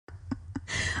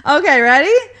Okay,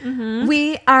 ready? Mm-hmm.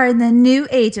 We are in the new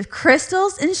age of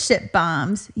crystals and shit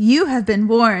bombs. You have been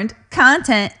warned.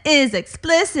 Content is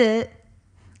explicit.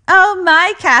 Oh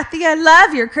my, Kathy, I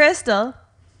love your crystal.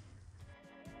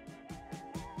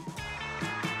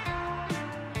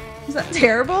 Is that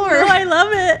terrible? Or No, I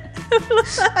love it.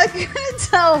 I couldn't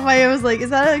tell if I was like, is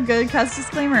that a good cuss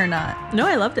disclaimer or not? No,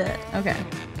 I loved it. Okay.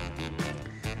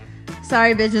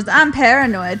 Sorry, bitches. I'm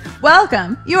paranoid.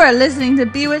 Welcome. You are listening to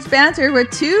Bewitched Banter with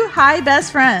two high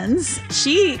best friends.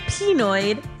 She,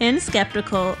 penoid, and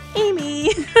skeptical Amy.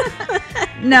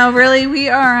 No, really, we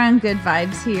are on good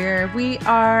vibes here. We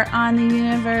are on the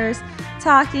universe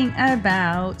talking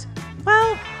about,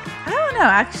 well, I don't know.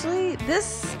 Actually,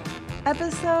 this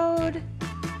episode,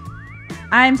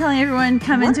 I'm telling everyone,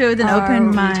 come into it with an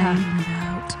open mind.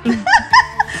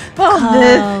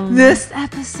 Well, this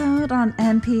episode on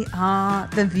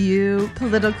NPR, The View,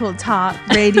 political talk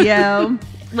radio.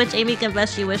 Which Amy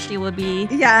confessed she wished she would be.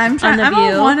 Yeah, I'm trying. On The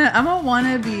View. I'm a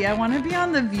wannabe. I want to be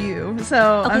on The View.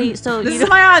 So, Okay, this is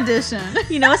my audition.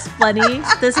 You know what's funny?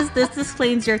 This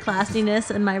explains your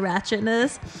classiness and my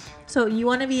ratchetness. So you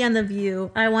want to be on The View.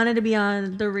 I wanted to be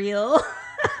on The Real.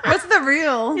 What's The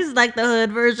Real? It's like the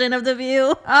hood version of The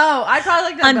View. Oh, I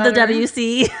probably like that On better. the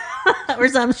WC or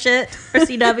some shit or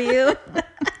CW.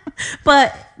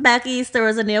 But back east there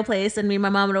was a nail place and me and my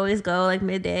mom would always go like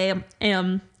midday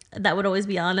and that would always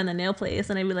be on in the nail place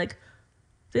and I'd be like,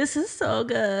 this is so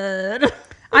good.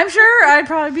 I'm sure I'd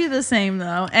probably be the same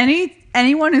though.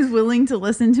 Anyone who's willing to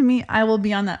listen to me, I will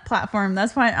be on that platform.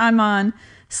 That's why I'm on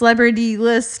Celebrity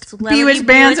List, Bewitched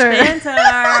Banter.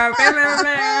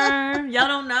 Y'all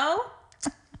don't know?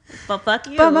 But fuck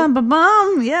you.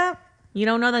 Bum, yeah. You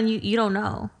don't know, then you don't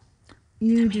know.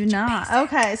 You do not.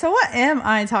 Okay, so what am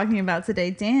I talking about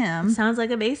today? Damn. Sounds like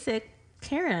a basic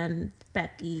Karen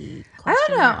Becky I question.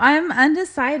 don't know. I'm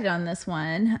undecided on this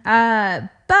one.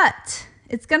 But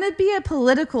it's going to be a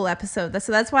political episode.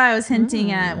 So that's why I was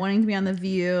hinting at wanting to be on The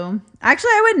View.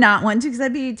 Actually, I would not want to because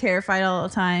I'd be terrified all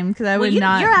the time because I would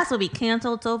not. Your ass will be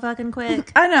canceled so fucking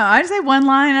quick. I know. I'd say one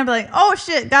line. I'd be like, oh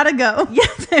shit, gotta go.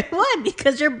 Yes, it would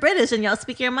because you're British and y'all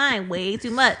speak your mind way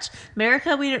too much.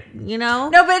 America, you know.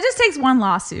 No, but it just takes one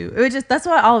lawsuit. That's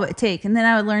what all it would take. And then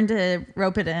I would learn to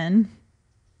rope it in.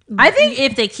 I think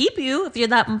if they keep you, if you're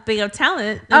that big of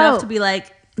talent enough to be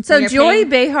like. So Joy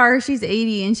Behar, she's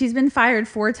 80 and she's been fired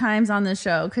 4 times on the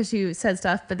show because she said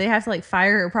stuff, but they have to like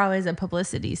fire her probably as a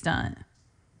publicity stunt.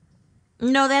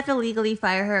 No, they have to legally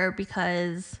fire her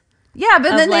because. Yeah,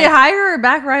 but then they hire her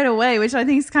back right away, which I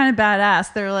think is kind of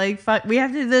badass. They're like, fuck, we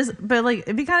have to do this. But like,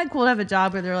 it'd be kind of cool to have a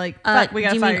job where they're like, fuck, we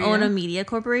gotta fire you. Do you mean own a media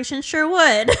corporation? Sure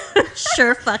would.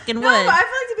 Sure fucking would. No, but I feel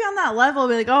like to be on that level,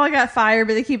 be like, oh, I got fired,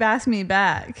 but they keep asking me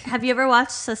back. Have you ever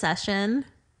watched Succession?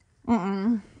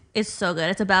 Mm-mm. It's so good.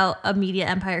 It's about a media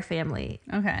empire family.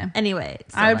 Okay. Anyway.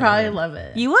 I would probably love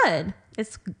it. You would.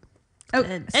 It's good.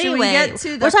 Anyway, should we get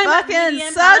to the fucking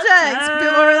subjects?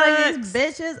 People are like, these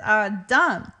bitches are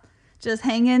dumb. Just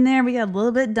hang in there. We got a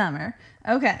little bit dumber.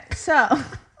 Okay, so.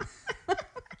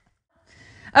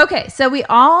 Okay, so we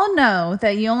all know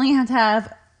that you only have to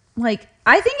have, like,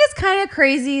 I think it's kind of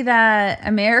crazy that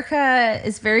America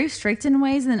is very strict in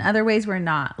ways and in other ways we're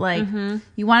not. Like,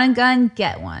 you want a gun,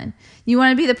 get one. You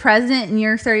want to be the president and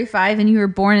you're 35 and you were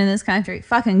born in this country,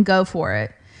 fucking go for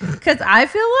it. Because I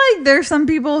feel like there's some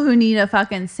people who need a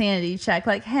fucking sanity check.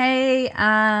 Like, hey, you're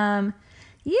a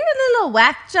little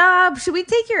whack job. Should we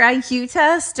take your IQ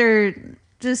test or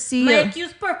just see? My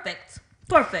IQ's perfect.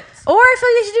 Perfect. Or I feel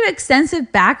like they should do an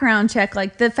extensive background check.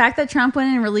 Like the fact that Trump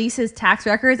went and released his tax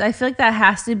records, I feel like that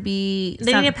has to be.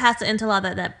 They need to pass it into law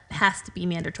that has to be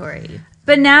mandatory.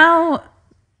 But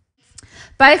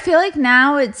I feel like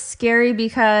now it's scary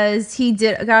because he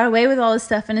got away with all this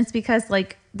stuff, and it's because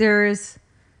like there's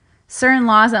certain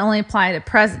laws that only apply to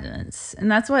presidents, and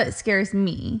that's what scares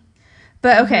me.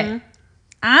 But okay,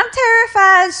 I'm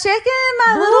terrified, shaking in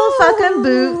my little fucking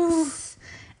boots.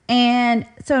 And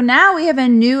so now we have a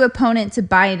new opponent to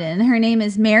Biden. Her name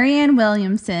is Marianne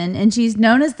Williamson, and she's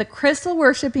known as the crystal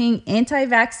worshipping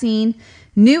anti-vaccine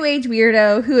new age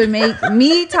weirdo who would make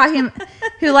me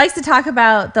who likes to talk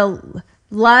about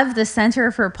the center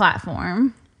of her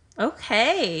platform.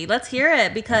 Okay, let's hear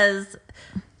it because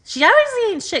she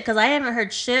obviously ain't shit because I haven't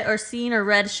heard shit or seen or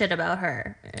read shit about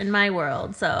her in my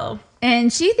world. So.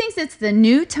 And she thinks it's the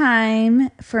new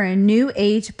time for a new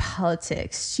age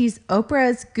politics. She's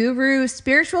Oprah's guru,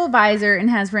 spiritual advisor, and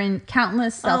has written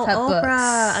countless self-help books.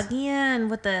 Oprah, again,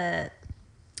 with the...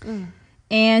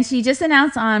 And she just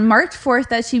announced on March 4th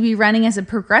that she'd be running as a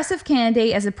progressive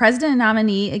candidate as a president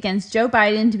nominee against Joe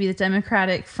Biden to be the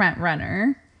Democratic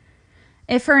frontrunner.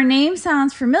 if her name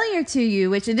sounds familiar to you,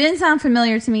 which it didn't sound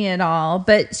familiar to me at all,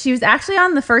 but she was actually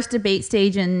on the first debate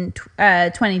stage in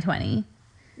 2020.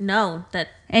 No, that.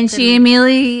 And she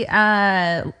immediately,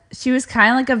 she was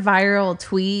kind of like a viral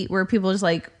tweet where people just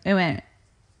like, it went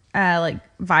like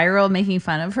viral making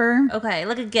fun of her. Okay,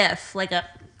 like a GIF, like a.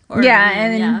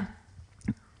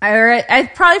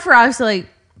 I probably for obviously like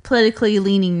politically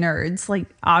leaning nerds. Like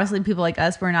obviously people like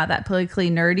us, we're not that politically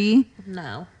nerdy.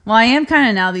 No. Well, I am kind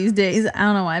of now these days. I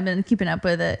don't know why I've been keeping up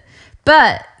with it.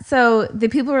 But so the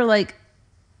people were like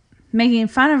making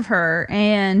fun of her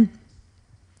and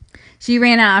she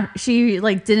ran out. She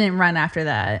like didn't run after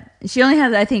that. She only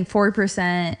had, I think,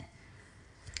 4%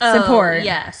 support.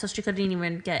 Yeah, so she couldn't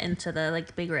even get into the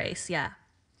like big race. Yeah.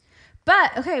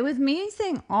 But okay, with me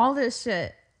saying all this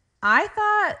shit, I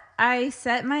thought I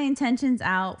set my intentions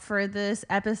out for this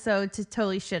episode to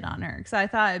totally shit on her because I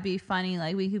thought it'd be funny,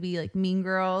 like we could be like mean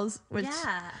girls. Which,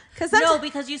 no,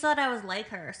 because you thought I was like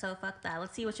her, so fuck that.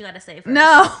 Let's see what you got to say first.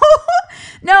 No,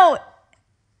 no,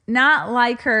 not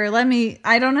like her.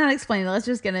 I don't know how to explain it. Let's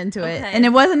just get into it. And it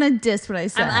wasn't a diss what I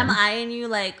said. I'm eyeing you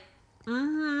like,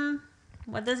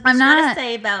 what does bitch got to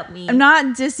say about me? I'm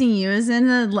not dissing you. It's in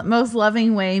the most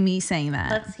loving way, me saying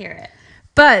that. Let's hear it.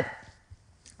 But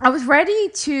I was ready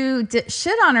to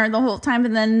shit on her the whole time,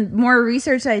 but then more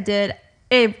research I did,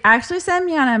 it actually sent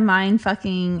me on a mind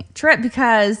fucking trip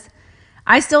because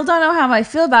I still don't know how I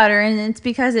feel about her, and it's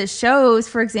because it shows,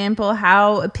 for example,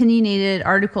 how opinionated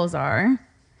articles are.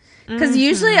 Because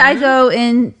usually I go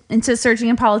into searching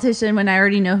a politician when I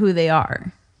already know who they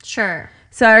are. Sure.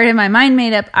 So I already have my mind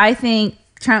made up. I think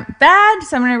Trump bad,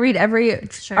 so I'm going to read every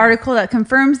article that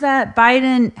confirms that.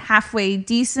 Biden halfway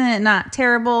decent, not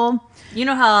terrible. You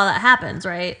know how all that happens,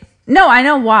 right? No, I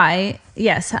know why.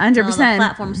 Yes, 100%. The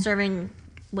platform serving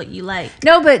what you like.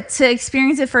 No, but to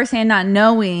experience it firsthand, not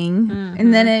knowing,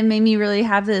 and then it made me really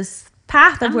have this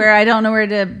path of where I don't know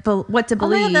what to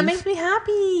believe. Oh my God, that makes me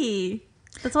happy.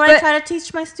 That's what I try to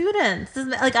teach my students.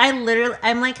 Like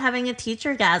I'm like having a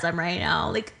teacher-gasm right now.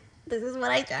 Like this is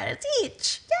what I try to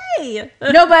teach. Yay!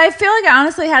 No, but I feel like I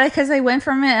honestly had it because I went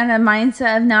from it in a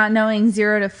mindset of not knowing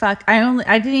zero to fuck.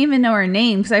 I didn't even know her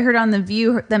name because I heard on The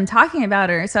View them talking about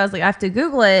her. So I was like, I have to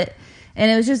Google it.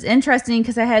 And it was just interesting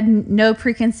because I had no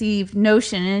preconceived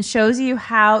notion. And it shows you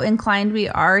how inclined we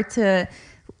are to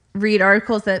read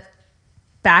articles that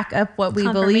back up what we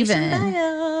believe in.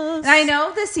 And I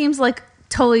know this seems like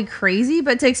totally crazy,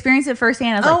 but to experience it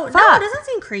firsthand, I was like, fuck. No, it doesn't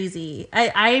seem crazy.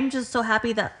 I'm just so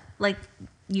happy that like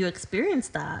you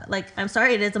experienced that. Like, I'm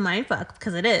sorry it is a mindfuck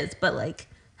because it is, but like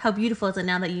how beautiful is it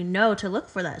now that you know to look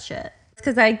for that shit?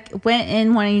 Because I went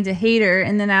in wanting to hate her,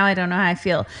 and then now I don't know how I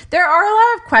feel. There are a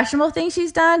lot of questionable things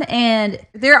she's done, and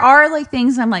there are like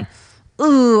things I'm like,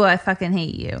 ooh, I fucking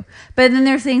hate you. But then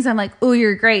there's things I'm like, ooh,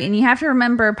 you're great. And you have to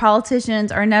remember,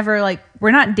 politicians are never like,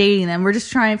 we're not dating them. We're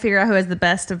just trying to figure out who has the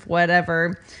best of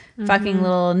whatever fucking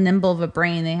little nimble of a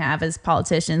brain they have as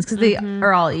politicians, because they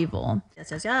are all evil.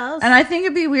 Yes. And I think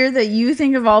it'd be weird that you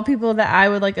think of all people that I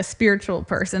would like a spiritual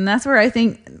person. That's where I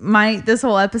think this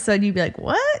whole episode you'd be like,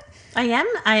 what? I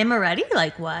am already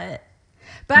like, what?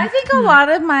 But I think a lot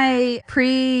of my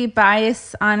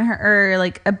pre-bias on her, or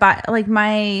like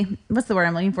my, what's the word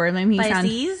I'm looking for?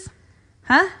 Biases?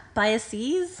 Huh?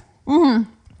 Biases?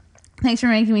 Thanks for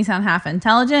making me sound half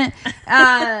intelligent.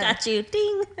 Got you.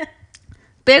 Ding.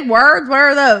 Big words. What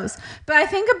are those? But I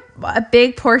think a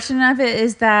big portion of it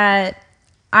is that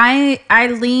I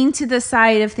lean to the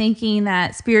side of thinking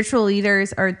that spiritual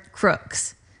leaders are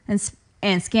crooks and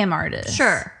scam artists.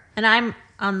 Sure. And I'm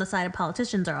on the side of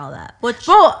politicians are all that. Which,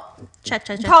 check.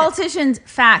 Politicians,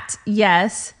 fact,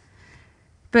 yes.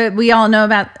 But we all know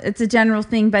it's a general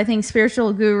thing, but I think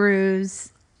spiritual gurus...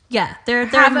 Yeah, they're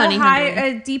have money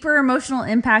a deeper emotional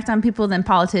impact on people than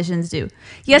politicians do.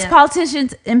 Yes,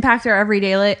 politicians impact our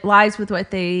everyday lives with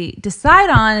what they decide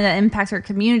on, and that impacts our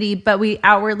community, but we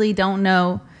outwardly don't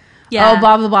know, blah,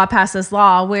 blah, blah, pass this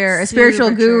law, where a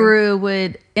spiritual guru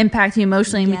would impact you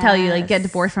emotionally and tell you, like, get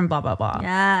divorced from blah, blah, blah.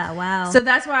 Yeah, wow. So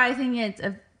that's why I think it's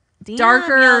a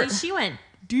darker... She went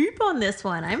deep on this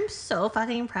one. I'm so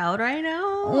fucking proud right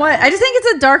now. What? I just think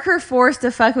it's a darker force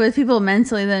to fuck with people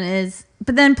mentally than it is...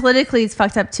 But then politically, it's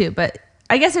fucked up too. But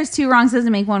I guess there's two wrongs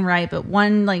doesn't make one right. But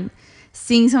one, like,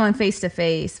 seeing someone face to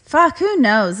face. Fuck, who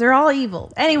knows? They're all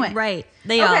evil. Anyway. Right.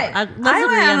 They are. I went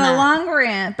on a long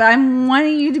rant, but I'm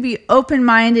wanting you to be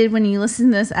open-minded when you listen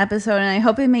to this episode. And I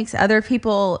hope it makes other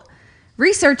people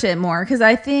research it more. Because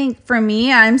I think, for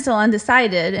me, I'm still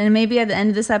undecided. And maybe at the end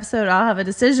of this episode, I'll have a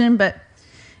decision. But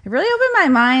it really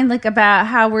opened my mind, like, about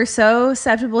how we're so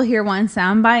susceptible to hear one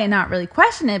soundbite and not really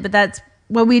question it. But that's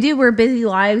what we do. We're busy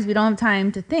lives. We don't have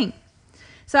time to think.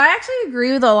 So I actually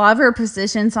agree with a lot of her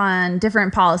positions on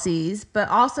different policies, but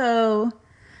also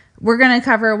we're going to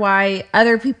cover why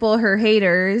other people, her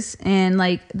haters, and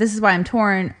like this is why I'm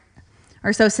torn,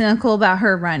 are so cynical about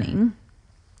her running.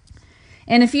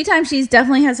 And a few times she's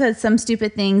definitely has said some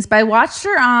stupid things. But I watched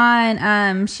her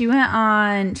on, she went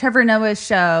on Trevor Noah's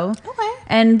show. Okay.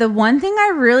 And the one thing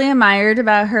I really admired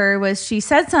about her was she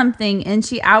said something and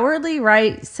she outwardly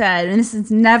said, and this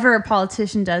is never a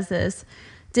politician does this,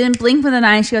 didn't blink with an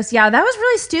eye. She goes, yeah, that was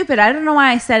really stupid. I don't know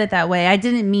why I said it that way. I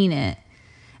didn't mean it.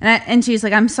 And she's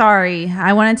like, I'm sorry.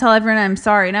 I want to tell everyone I'm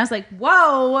sorry. And I was like,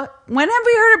 whoa, when have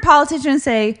we heard a politician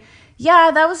say,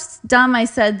 yeah, that was dumb, I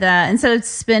said that, instead of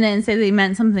spin it and say they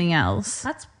meant something else?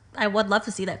 I would love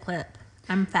to see that clip.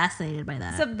 I'm fascinated by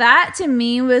that. So that to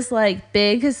me was like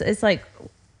big, because it's like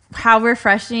how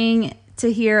refreshing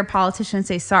to hear a politician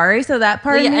say sorry. So that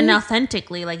part, well, yeah, and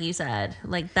authentically, like you said,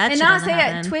 like that. And not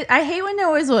say it. I hate when they're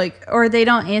always like, or they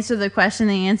don't answer the question,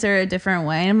 they answer it a different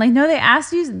way. And I'm like, no, they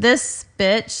asked you this,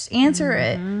 bitch, answer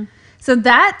it. So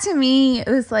that to me, it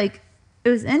was like, it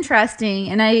was interesting,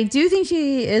 and I do think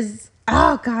she is.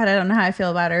 Oh God, I don't know how I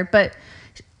feel about her, but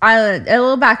a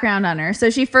little background on her. So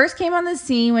she first came on the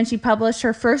scene when she published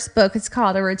her first book. It's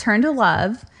called A Return to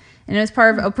Love, and it was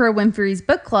part of Oprah Winfrey's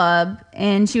book club,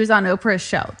 and she was on Oprah's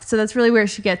show. So that's really where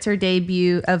she gets her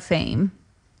debut of fame.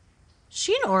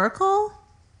 She an oracle?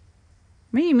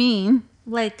 What do you mean?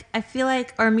 Like, I feel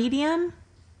like, or medium?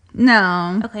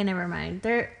 No. Okay, never mind.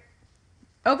 Oprah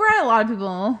had a lot of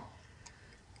people.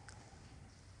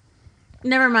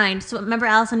 Never mind. So remember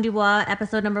Alison Dubois,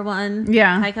 episode number 1?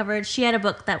 Yeah. I covered. She had a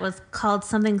book that was called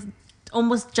something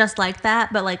almost just like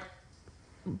that,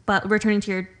 but returning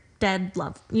to your dead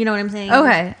love. You know what I'm saying?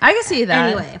 Okay. I can see that.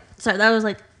 Anyway, so that was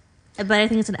like, but I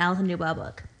think it's an Alison Dubois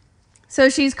book. So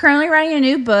she's currently writing a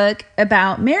new book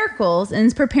about miracles and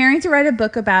is preparing to write a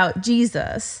book about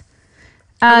Jesus.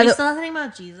 Are we still talking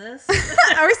about Jesus? Are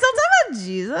we still talking about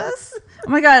Jesus? Oh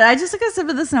my God, I just took a sip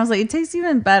of this and I was like, it tastes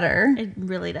even better. It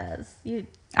really does. He's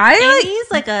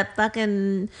like a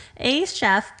fucking A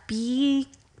chef, B,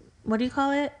 what do you call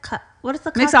it? What is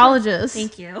the mixologist?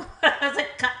 Thank you. I was like,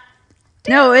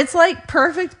 no, it's like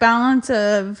perfect balance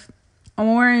of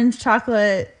orange,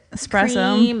 chocolate,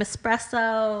 espresso. Cream,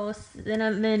 espresso,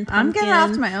 cinnamon, pumpkin. I'm getting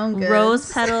off my own goods.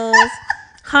 Rose petals.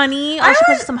 Honey. I should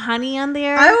put some honey on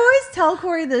there. I always tell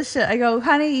Corey this shit. I go,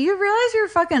 honey, you realize you're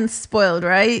fucking spoiled,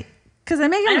 right? Because I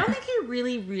don't think he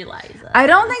really realizes. I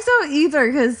don't think so either,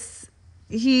 because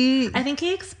I think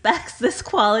he expects this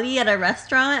quality at a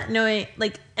restaurant, knowing,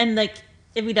 like, and, like,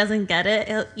 if he doesn't get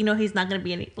it, he's not going to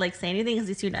be say anything because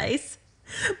he's too nice.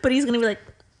 But he's going to be like,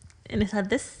 in his head,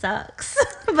 this sucks.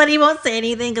 But he won't say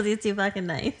anything because he's too fucking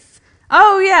nice.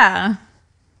 Oh, yeah.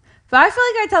 But I feel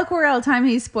like I tell Corey all the time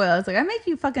he's spoiled. It's like, I make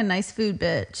you fucking nice food,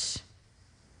 bitch.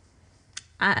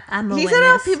 I'm a He witness. said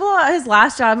how people at his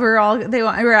last job were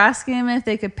asking him if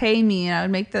they could pay me, and I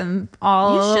would make them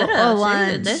all a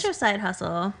lunch. There's your side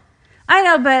hustle. I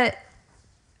know, but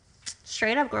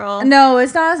straight up, girl. No,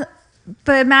 it's not.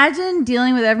 But imagine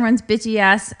dealing with everyone's bitchy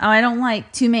ass. Oh, I don't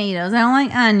like tomatoes. I don't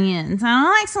like onions. I don't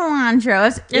like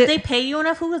cilantro. If they pay you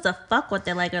enough, who gives a fuck what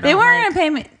they like or don't like? They weren't gonna pay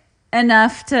me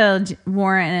enough to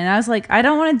warrant it. And I was like, I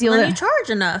don't want to deal with it. You charge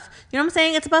enough. You know what I'm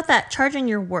saying? It's about that charging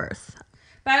your worth.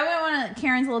 But I wouldn't want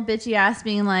Karen's little bitchy ass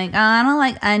being like, oh, I don't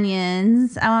like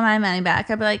onions. I want my money back.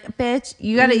 I'd be like, bitch,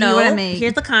 you gotta eat what I make.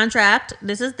 Here's the contract.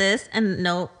 This is this. And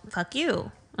no, fuck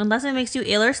you. Unless it makes you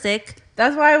ill or sick.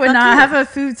 That's why I would not have a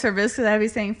food service, because I'd be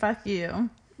saying, fuck you.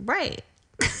 Right.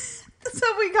 So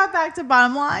we got back to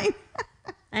bottom line.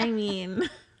 I mean...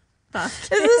 Fuck. Is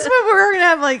this what we're gonna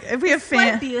have? Like, if we have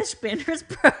fans, like Banners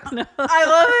bro. No. I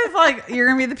love if like you're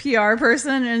gonna be the PR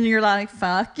person and you're like,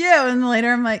 "Fuck you," and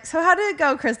later I'm like, "So how did it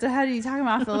go, Krista? How do you talk him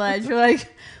off the ledge?" You're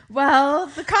like, "Well,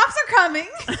 the cops are coming."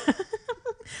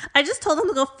 I just told them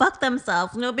to go fuck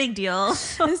themselves. No big deal.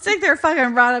 And stick their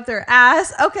fucking rod up their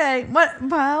ass. Okay, what?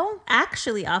 Well,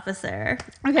 actually, officer.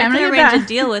 Okay, I'm gonna arrange a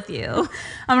deal with you.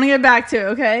 I'm gonna get back to it.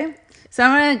 Okay. So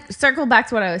I'm going to circle back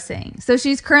to what I was saying. So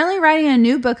she's currently writing a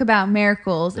new book about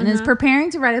miracles and is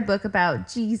preparing to write a book about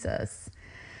Jesus.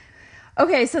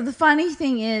 Okay, so the funny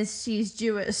thing is she's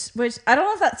Jewish, which I don't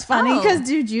know if that's funny, because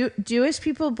do Jewish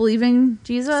people believe in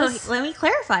Jesus? So let me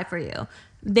clarify for you.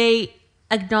 They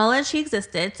acknowledge he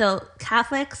existed. So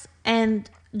Catholics and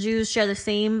Jews share the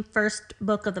same first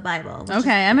book of the Bible.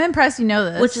 Okay, I'm impressed you know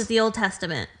this. Which is the Old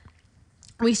Testament.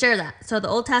 We share that. So the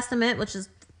Old Testament, which is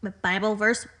the Bible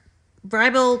verse... You don't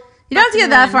have to get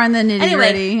that far in the nitty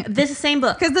gritty. Anyway, this is the same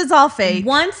book. Because it's all fake.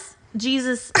 Once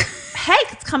Jesus... Hey,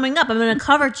 it's coming up. I'm going to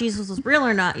cover if Jesus was real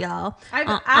or not, y'all. I've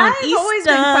always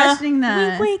been questioning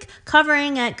that. Wink, wink.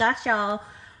 Covering it. Got y'all.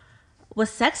 Was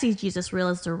sexy Jesus real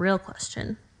is the real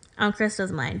question on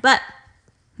Krista's mind. But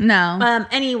no.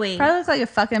 Anyway, Probably looks like a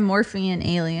fucking morphine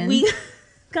alien. we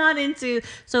got into,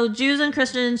 so Jews and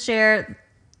Christians share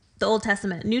the Old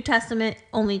Testament. New Testament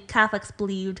only Catholics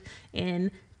believed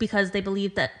in, because they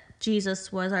believed that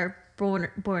Jesus was our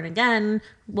born again,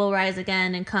 will rise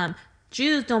again and come.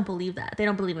 Jews don't believe that. They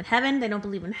don't believe in heaven. They don't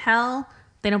believe in hell.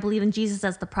 They don't believe in Jesus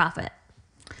as the prophet.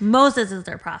 Moses is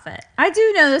their prophet. I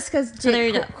do know this because there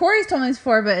you go. Corey's told me this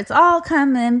before, but it's all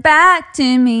coming back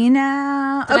to me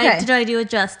now. Did I do it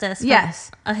justice?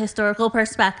 Yes. A historical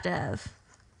perspective.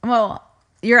 Well,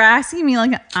 you're asking me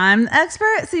like I'm the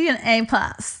expert, so you get an A+.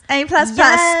 A++,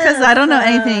 because I don't know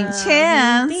anything.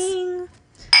 Chance. Ding.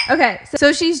 Okay,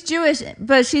 so she's Jewish,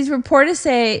 but she's reported to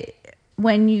say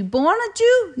when you born a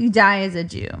Jew, you die as a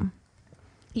Jew.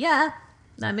 Yeah,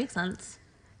 that makes sense.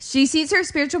 She sees her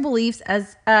spiritual beliefs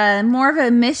as more of a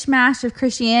mishmash of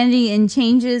Christianity and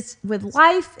changes with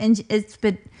life, and it's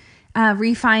been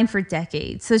refined for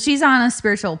decades. So she's on a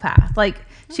spiritual path. Like,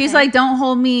 she's like, don't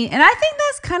hold me. And I think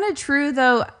that's kind of true,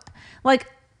 though. Like,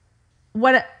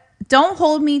 don't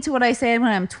hold me to what I say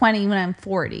when I'm 20, when I'm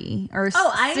 40, or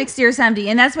 60 or 70.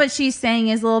 And that's what she's saying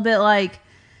is a little bit like,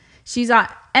 she's on.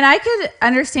 And I could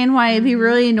understand why it'd be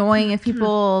really annoying if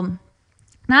people...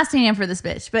 Not standing up for this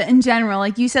bitch, but in general,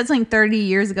 like you said something 30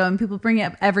 years ago and people bring it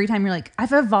up every time. You're like,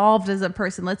 I've evolved as a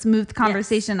person. Let's move the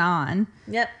conversation on.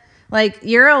 Yep. Like,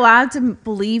 you're allowed to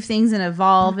believe things and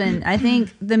evolve. And I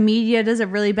think the media does a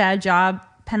really bad job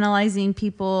penalizing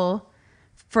people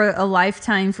for a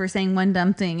lifetime for saying one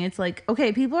dumb thing. It's like,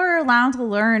 okay, people are allowed to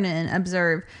learn and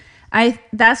observe.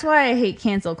 That's why I hate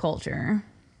cancel culture.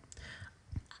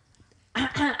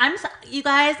 You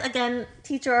guys, again,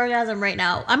 teacher orgasm right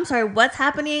now. I'm sorry, what's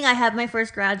happening? I have my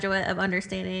first graduate of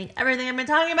understanding everything I've been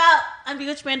talking about on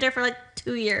Bewitchment for like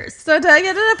 2 years. So did I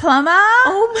get a diploma?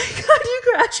 Oh my god, you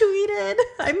graduated.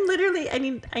 I'm literally, I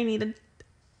need a...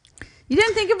 You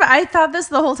didn't think about, I thought this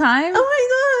the whole time?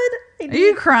 Oh my god. Are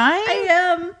you crying? I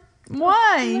am.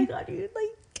 Why? Oh my god, you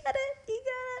like, get it.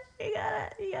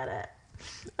 You got it.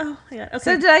 Oh my god. Okay.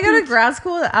 So did I go to grad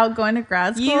school without going to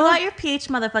grad school? You got your PH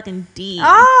motherfucking D.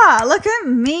 Ah, look at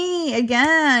me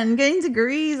again, getting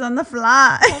degrees on the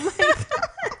fly. Oh my god.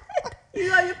 You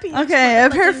got your PH. Okay, a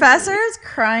professor is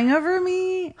crying over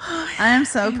me. I am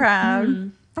so proud.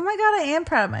 Oh my god, I am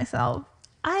proud of myself.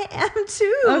 I am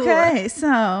too. Okay,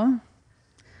 so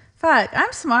fuck,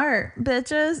 I'm smart,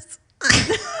 bitches.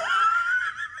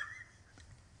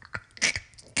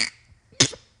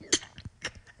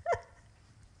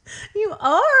 You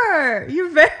are. You're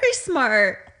very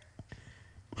smart.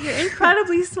 You're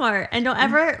incredibly smart. And don't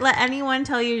ever let anyone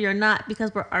tell you you're not,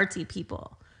 because we're artsy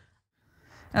people.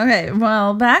 Okay,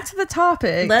 well, back to the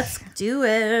topic. Let's do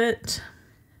it.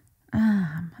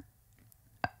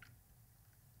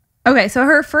 Okay, so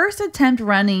her first attempt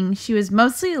running, she was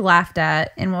mostly laughed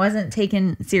at and wasn't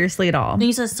taken seriously at all. And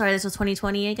you said, sorry, this was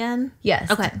 2020 again?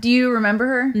 Yes. Okay. Do you remember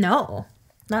her? No,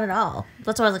 not at all.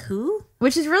 That's why I was like, who?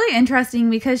 Which is really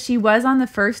interesting because she was on the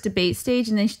first debate stage,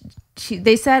 and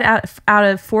they said out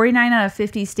of 49 out of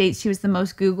 50 states, she was the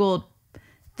most Googled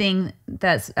thing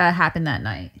that's happened that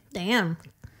night. Damn.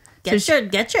 Get your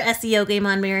SEO game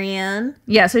on, Marianne.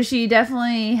 Yeah, so she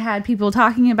definitely had people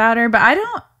talking about her, but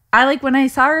I like when I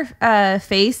saw her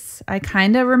face, I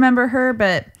kind of remember her,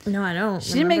 but no, I don't.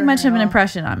 She didn't make much of an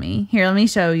impression on me. Here, let me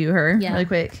show you her really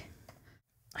quick.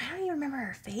 I don't even remember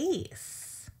her face.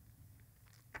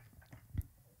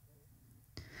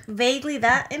 Vaguely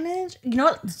that image. You know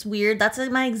what's weird? That's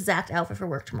like my exact outfit for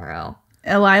work tomorrow.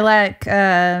 A lilac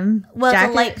jacket? It's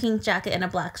a light pink jacket and a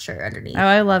black shirt underneath. Oh,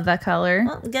 I love that color.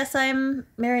 Well, guess I'm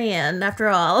Marianne after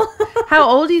all. How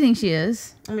old do you think she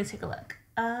is? Let me take a look.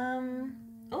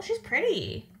 Oh, she's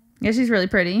pretty. Yeah, she's really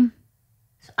pretty.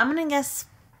 So I'm gonna guess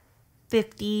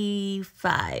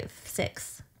 55,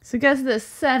 6. So guess the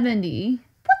 70.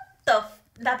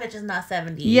 That bitch is not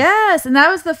 70. Yes, and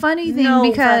that was the funny thing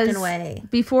because fucking way.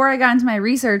 Before I got into my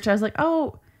research, I was like,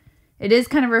 oh, it is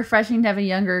kind of refreshing to have a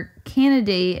younger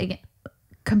candidate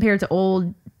compared to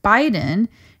old Biden.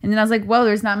 And then I was like, whoa,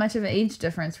 there's not much of an age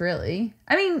difference, really.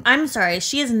 I mean, I'm sorry.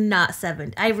 She is not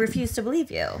 70. I refuse to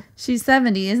believe you. She's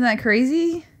 70. Isn't that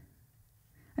crazy?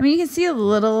 I mean, you can see a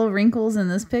little wrinkles in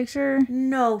this picture.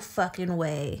 No fucking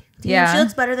way. Damn, yeah. She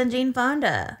looks better than Jane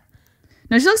Fonda.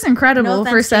 No, she looks incredible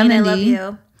for 70. Jane, I love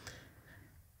you.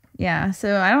 Yeah,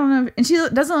 so I don't know. And she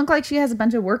doesn't look like she has a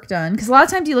bunch of work done. Because a lot of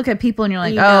times you look at people and you're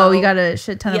like, oh, you got a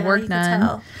shit ton of work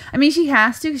done. I mean, she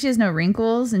has to because she has no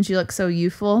wrinkles and she looks so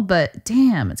youthful. But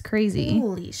damn, it's crazy.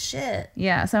 Holy shit.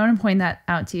 Yeah, so I want to point that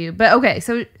out to you. But okay,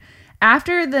 so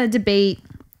after the debate,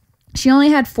 she only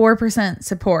had 4%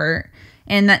 support.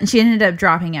 And that she ended up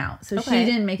dropping out. So Okay. she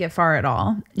didn't make it far at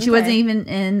all. She wasn't even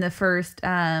in the first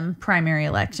primary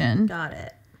election. Got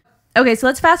it. Okay, so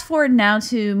let's fast forward now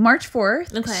to March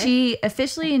 4th. Okay. She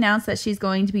officially announced that she's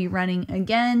going to be running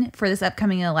again for this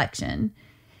upcoming election.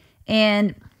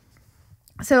 And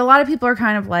so a lot of people are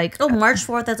kind of like... Oh, March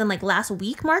 4th as in like last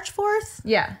week, March 4th?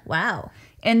 Yeah. Wow.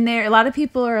 And a lot of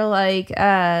people are like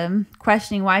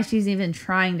questioning why she's even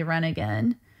trying to run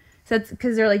again. So it's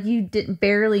because they're like, you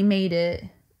barely made it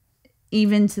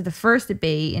even to the first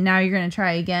debate, and now you're going to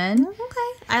try again.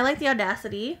 Okay. I like the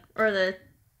audacity or the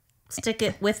stick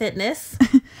it with itness.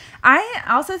 I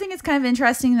also think it's kind of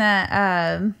interesting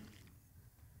that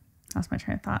lost my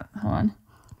train of thought. Hold on.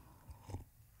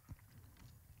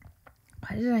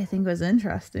 Why did I think it was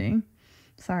interesting?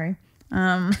 Sorry.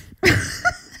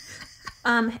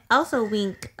 Also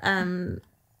Wink,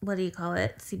 what do you call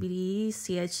it? CBD,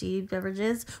 CHC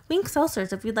beverages. Wink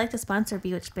seltzers. If you'd like to sponsor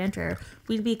Bewitched Banter,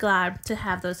 we'd be glad to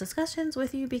have those discussions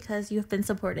with you because you've been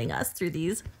supporting us through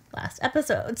these last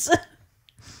episodes.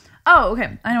 Oh,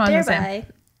 okay. I know what I was going to say.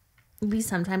 We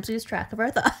sometimes lose track of our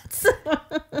thoughts.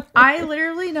 I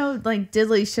literally know like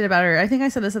diddly shit about her. I think I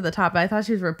said this at the top, but I thought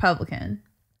she was Republican.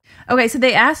 Okay, so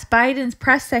they asked Biden's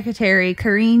press secretary,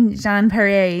 Karine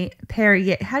Jean-Pierre,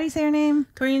 how do you say her name?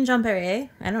 Karine Jean-Pierre.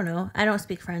 I don't know. I don't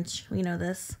speak French. We know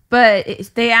this. But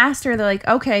they asked her, they're like,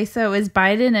 okay, so is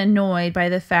Biden annoyed by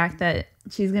the fact that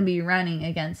she's going to be running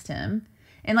against him?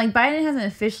 And like Biden hasn't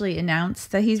officially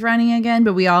announced that he's running again,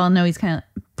 but we all know he's kind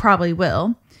of probably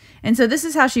will. And so this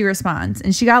is how she responds.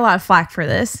 And she got a lot of flack for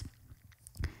this.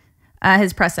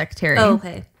 His press secretary. Oh,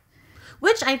 okay.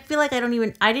 Which I feel like I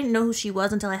didn't know who she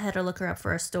was until I had to look her up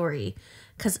for a story.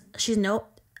 Because I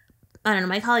don't know,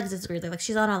 my colleagues disagree. They're like,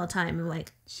 she's on all the time. I'm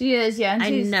like, She is, yeah. And I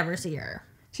never see her.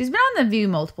 She's been on The View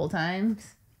multiple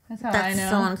times. That's how I That's know.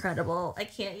 so incredible. I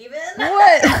can't even.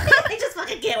 What? I just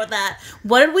fucking can't with that.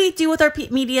 What did we do with our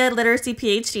media literacy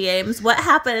PhD aims? What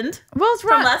happened What's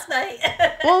wrong? from last night?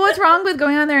 Well, what's wrong with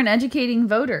going on there and educating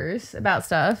voters about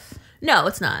stuff? No,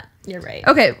 it's not. You're right.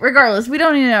 Okay, regardless, we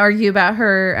don't need to argue about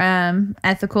her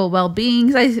ethical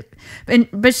well-being.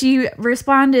 But she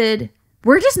responded,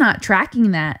 "We're just not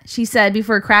tracking that," she said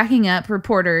before cracking up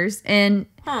reporters. And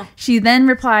she then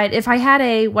replied, "If I had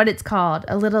a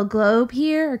little globe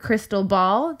here, a crystal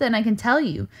ball, then I can tell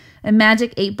you. A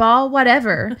magic 8-ball,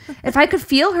 whatever. If I could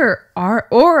feel her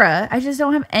aura, I just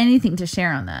don't have anything to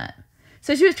share on that."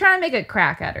 So she was trying to make a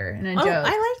crack at her in a joke.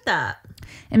 I like that.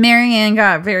 And Marianne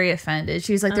got very offended.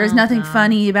 She was like, "There's nothing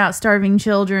funny about starving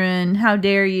children. How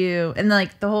dare you?" And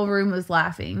like the whole room was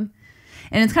laughing.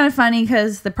 And it's kind of funny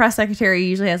because the press secretary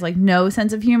usually has like no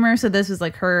sense of humor. So this was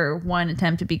like her one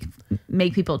attempt to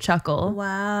make people chuckle.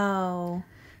 Wow.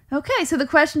 Okay, so the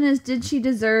question is, did she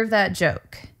deserve that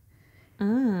joke?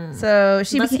 So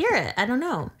Let's hear it. I don't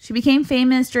know. She became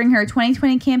famous during her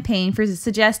 2020 campaign for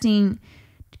suggesting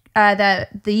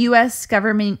that the U.S.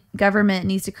 government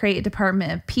needs to create a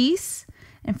Department of Peace,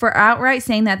 and for outright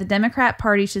saying that the Democrat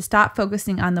Party should stop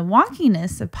focusing on the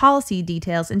wonkiness of policy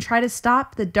details and try to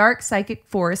stop the dark psychic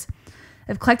force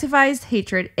of collectivized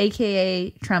hatred,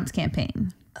 aka Trump's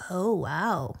campaign. Oh,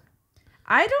 wow.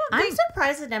 I'm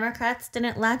surprised the Democrats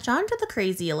didn't latch on to the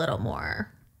crazy a little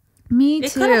more. Me too.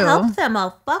 It could have helped them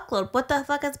a fuckload. What the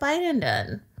fuck has Biden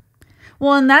done?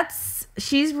 Well, and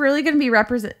she's really going to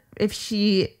be if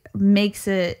she makes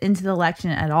it into the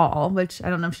election at all, which I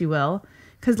don't know if she will,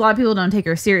 because a lot of people don't take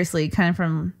her seriously, kind of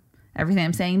from everything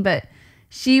I'm saying, but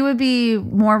she would be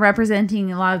more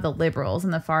representing a lot of the liberals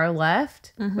and the far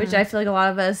left, which I feel like a lot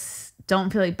of us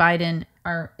don't feel like Biden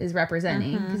is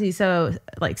representing because he's so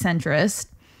like centrist.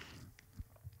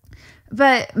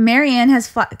 But Marianne has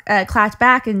clapped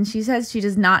back, and she says she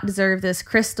does not deserve this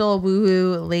crystal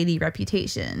woo-woo lady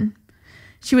reputation.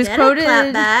 She was quoted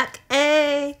clap back.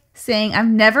 Hey. Saying, "I've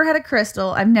never had a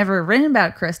crystal. I've never written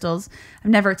about crystals.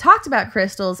 I've never talked about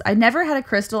crystals. I never had a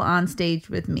crystal on stage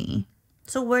with me."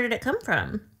 So where did it come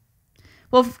from?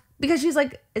 Well, because she's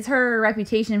like, it's her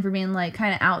reputation for being like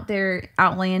kind of out there,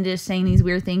 outlandish, saying these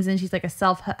weird things. And she's like a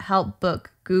self-help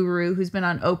book guru who's been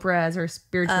on Oprah as her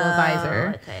spiritual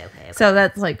advisor. Okay. So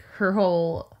that's like her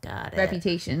whole Got it.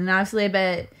 reputation. And obviously I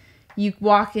bet you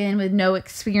walk in with no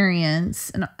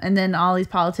experience and then all these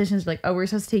politicians are like, "Oh, we're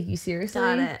supposed to take you seriously."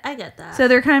 Got it. I get that. So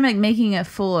they're kind of like making a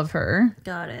fool of her.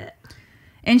 Got it.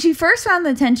 And she first found the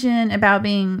attention about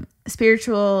being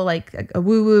spiritual, like a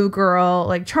woo-woo girl,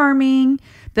 like charming.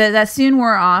 But that soon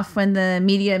wore off when the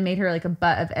media made her like a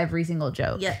butt of every single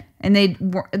joke. Yeah. And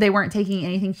they weren't taking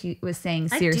anything she was saying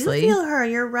seriously. I do feel her.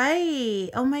 You're right.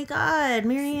 Oh my God.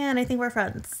 Marianne, I think we're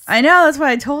friends. I know. That's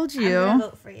why I told you. I'm going to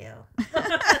vote for you.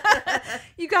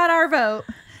 You got our vote.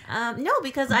 No,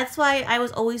 because that's why I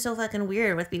was always so fucking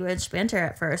weird with Bewitched Banter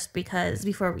at first, because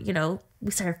before,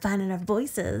 we started finding our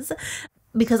voices,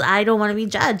 because I don't want to be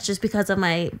judged just because of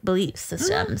my belief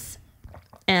systems.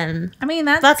 And I mean,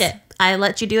 that's... fuck it. I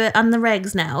let you do it on the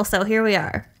regs now, so here we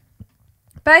are.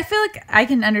 But I feel like I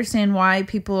can understand why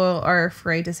people are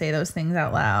afraid to say those things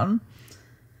out loud.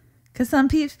 Because some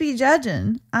people be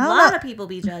judging. A lot of people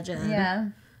be judging. Yeah.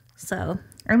 So...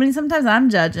 I mean, sometimes I'm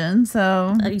judging,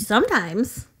 so...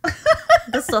 sometimes.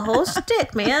 That's the whole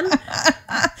shtick, man.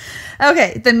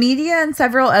 Okay, the media and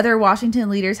several other Washington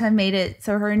leaders have made it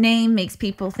so her name makes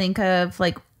people think of,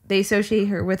 like, they associate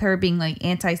her with her being, like,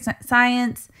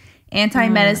 anti-science,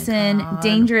 anti-medicine,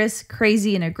 dangerous,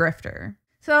 crazy, and a grifter.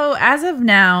 So, as of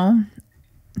now,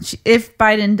 if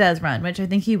Biden does run, which I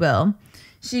think he will,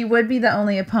 she would be the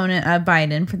only opponent of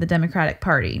Biden for the Democratic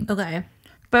Party. Okay.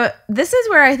 But this is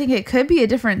where I think it could be a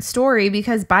different story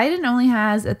because Biden only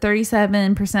has a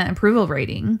 37% approval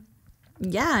rating.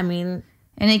 Yeah, I mean...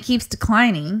 And it keeps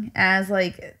declining as,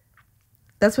 like...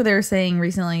 That's what they were saying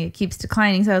recently. It keeps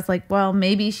declining. So I was like, well,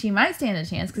 maybe she might stand a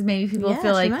chance because maybe people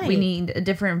feel like we need a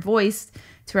different voice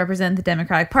to represent the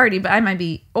Democratic Party. But I might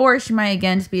be... Or she might,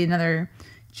 again, just be another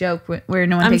joke where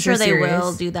no one takes her serious. I'm sure they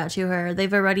will do that to her.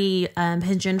 They've already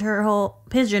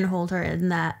pigeonholed her in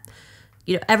that...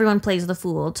 everyone plays the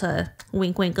fool to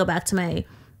wink, wink, go back to my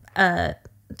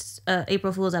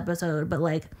April Fool's episode. But,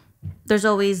 like, there's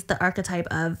always the archetype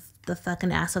of the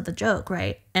fucking ass of the joke,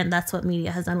 right? And that's what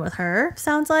media has done with her,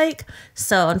 sounds like.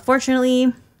 So,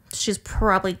 unfortunately, she's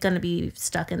probably going to be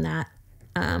stuck in that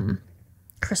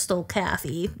Crystal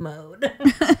Kathy mode.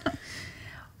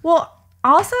 Well,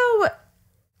 also,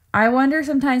 I wonder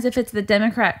sometimes if it's the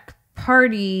Democratic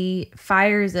Party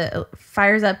fires up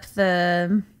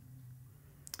the...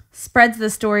 spreads the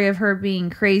story of her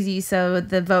being crazy so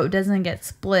the vote doesn't get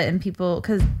split and people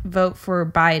vote for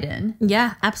Biden.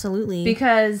 Yeah, absolutely.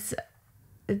 Because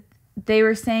they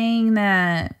were saying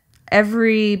that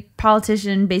every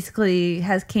politician basically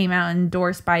has came out and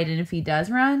endorsed Biden if he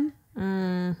does run.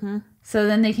 Mm-hmm. So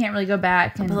then they can't really go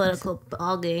back. And political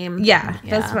ball game. Yeah,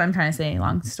 that's what I'm trying to say,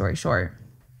 long story short.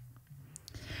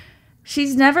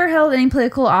 She's never held any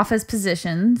political office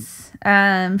positions.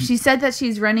 She said that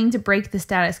she's running to break the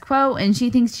status quo, and she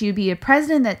thinks she would be a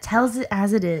president that tells it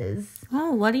as it is.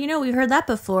 Oh, what do you know? We've heard that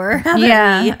before.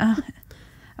 Yeah.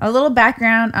 A little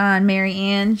background on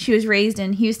Marianne. She was raised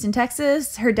in Houston,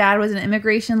 Texas. Her dad was an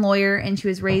immigration lawyer, and she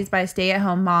was raised by a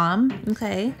stay-at-home mom.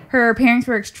 Okay. Her parents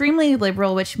were extremely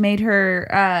liberal, which made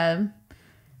her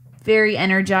very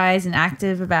energized and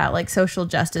active about, like, social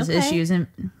justice issues and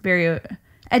very...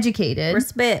 educated.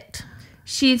 Respect.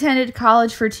 She attended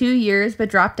college for 2 years but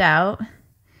dropped out.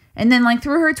 And then, like,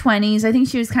 through her 20s, I think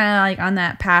she was kind of, like, on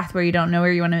that path where you don't know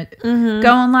where you want to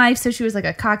go in life. So she was, like,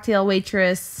 a cocktail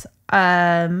waitress,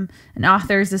 an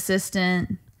author's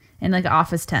assistant, and, like, an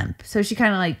office temp. So she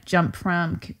kind of, like, jumped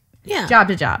from job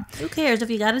to job. Who cares if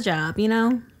you got a job, you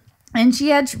know? And she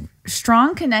had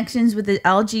strong connections with the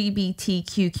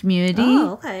LGBTQ community.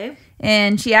 Oh, okay.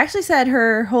 And she actually said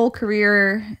her whole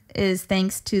career is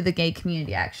thanks to the gay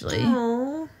community, actually.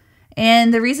 Aww.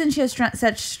 And the reason she has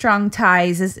such strong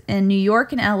ties is in New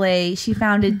York and LA, she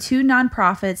founded 2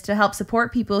 nonprofits to help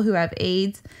support people who have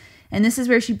AIDS. And this is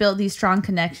where she built these strong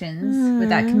connections with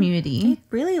that community. I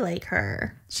really like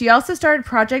her. She also started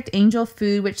Project Angel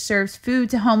Food, which serves food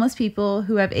to homeless people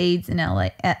who have AIDS in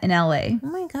LA. Oh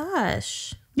my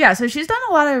gosh. Yeah, so she's done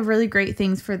a lot of really great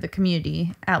things for the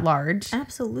community at large.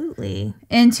 Absolutely.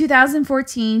 In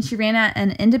 2014, she ran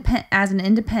as an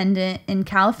independent in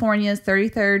California's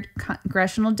 33rd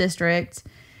Congressional District.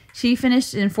 She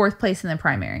finished in 4th place in the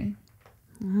primary.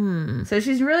 So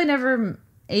she's really never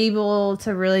able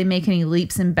to really make any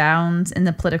leaps and bounds in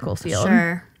the political field.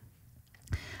 Sure.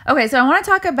 Okay, so I want to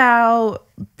talk about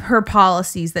her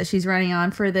policies that she's running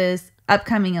on for this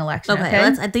upcoming election.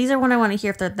 Okay? These are what I want to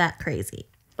hear if they're that crazy.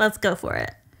 Let's go for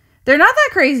it. They're not that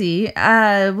crazy.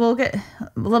 We'll get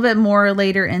a little bit more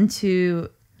later into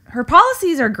her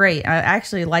policies are great. I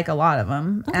actually like a lot of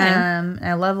them. Okay.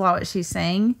 I love a lot what she's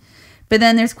saying. But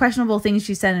then there's questionable things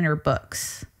she said in her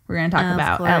books we're going to talk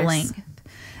about at length.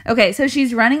 Okay, so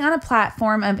she's running on a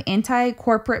platform of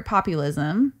anti-corporate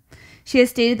populism. She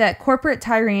has stated that corporate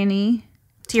tyranny.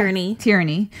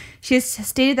 She has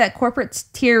stated that corporate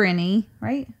tyranny,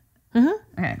 right?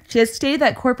 Mm-hmm. Okay. She has stated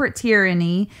that corporate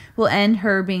tyranny will end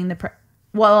her being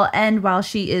will end while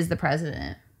she is the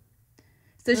president.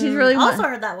 So she's really also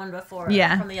heard that one before.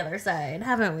 Yeah. From the other side,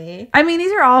 haven't we? I mean,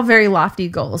 these are all very lofty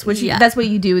goals, which that's what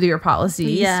you do with your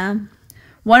policies. Yeah.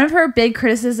 One of her big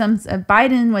criticisms of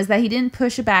Biden was that he didn't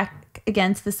push back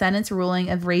against the Senate's ruling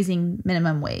of raising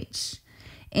minimum wage.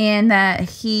 and that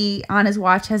he, on his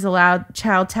watch, has allowed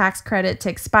child tax credit to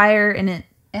expire, and it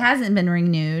hasn't been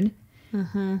renewed.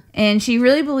 Mm-hmm. And she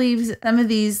really believes some of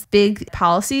these big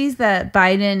policies that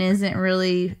Biden isn't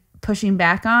really pushing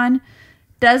back on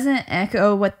doesn't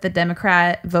echo what the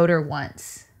Democrat voter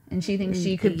wants. And she thinks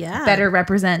she could better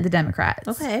represent the Democrats.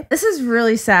 Okay. This is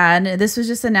really sad. This was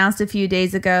just announced a few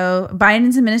days ago.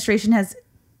 Biden's administration has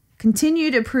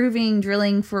continued approving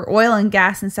drilling for oil and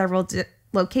gas in several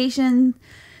locations.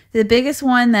 The biggest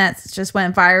one that's just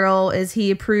went viral is he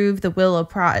approved the Willow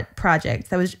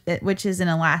project, which is in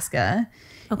Alaska.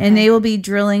 Okay. And they will be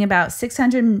drilling about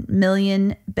 600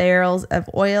 million barrels of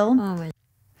oil. Oh my.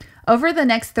 Over the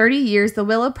next 30 years, the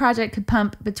Willow project could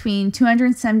pump between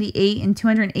 278 and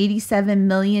 287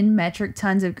 million metric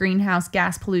tons of greenhouse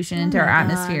gas pollution into our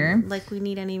atmosphere. Like, we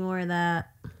need any more of that.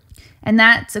 And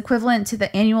that's equivalent to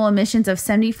the annual emissions of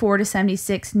 74 to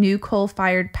 76 new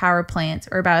coal-fired power plants,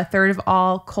 or about a third of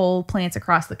all coal plants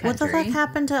across the country. What the fuck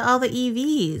happened to all the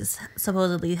EVs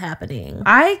supposedly happening?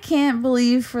 I can't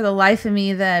believe for the life of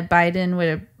me that Biden would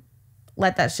have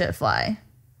let that shit fly.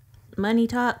 Money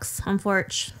talks,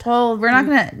 unfortunately. Well, we're not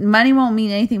going to... Money won't mean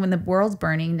anything when the world's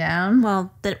burning down.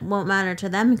 Well, that won't matter to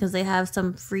them because they have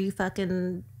some free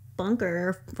fucking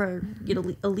bunker for,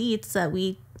 elites that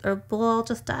we'll all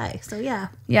just die. So, yeah.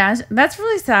 Yeah, that's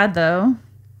really sad, though.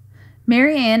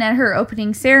 Marianne, at her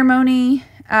opening ceremony,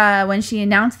 when she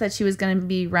announced that she was going to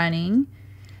be running,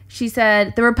 she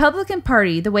said, "The Republican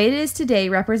Party, the way it is today,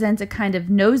 represents a kind of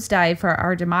nosedive for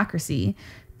our democracy.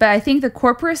 But I think the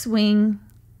corporate wing,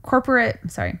 that's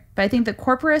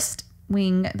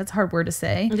a hard word to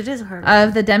say. It is a hard word.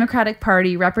 Of the Democratic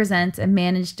Party represents a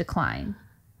managed decline."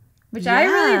 Which I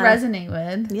really resonate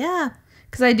with. Yeah.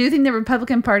 Because I do think the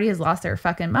Republican Party has lost their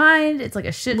fucking mind. It's like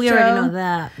a shit show. We already know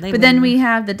that. Then we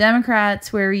have the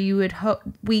Democrats where you would hope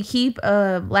we keep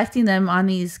electing them on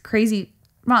these crazy,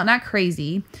 well, not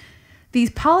crazy, these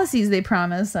policies they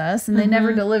promise us and they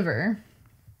never deliver.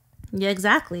 Yeah,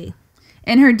 exactly.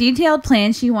 In her detailed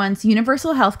plan, she wants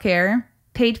universal health care,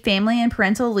 paid family and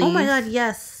parental leave. Oh my God,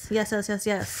 yes. Yes.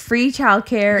 Free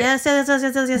childcare. Yes.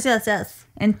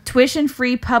 And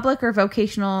tuition-free public or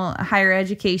vocational higher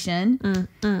education.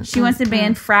 She wants to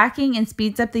ban fracking and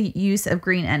speeds up the use of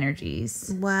green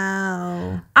energies.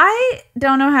 Wow. I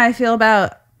don't know how I feel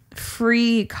about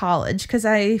free college because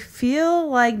I feel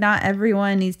like not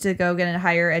everyone needs to go get a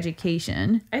higher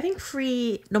education. I think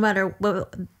free, no matter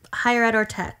what, higher ed or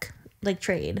tech, like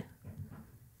trade.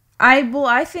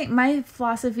 I think my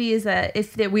philosophy is that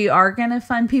if we are going to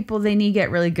fund people, they need to get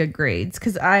really good grades.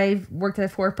 Because I've worked at a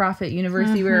for-profit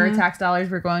university where our tax dollars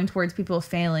were going towards people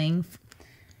failing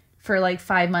for like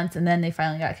 5 months and then they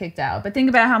finally got kicked out. But think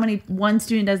about how many one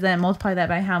student does that and multiply that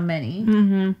by how many.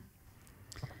 Mm-hmm.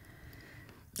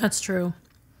 That's true.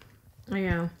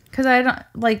 Yeah. Because I don't,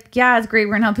 it's great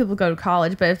we're going to help people go to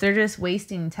college, but if they're just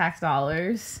wasting tax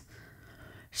dollars...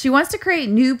 She wants to create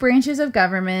new branches of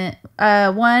government.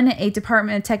 One, a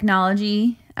Department of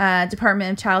Technology, Department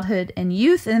of Childhood and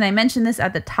Youth. And I mentioned this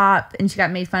at the top, and she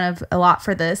got made fun of a lot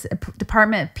for this. A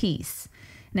Department of Peace,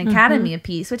 an Academy of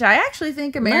Peace, which I actually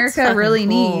think America really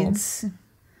needs.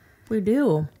 We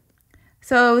do.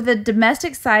 So the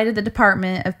domestic side of the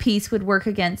Department of Peace would work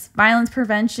against violence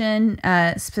prevention,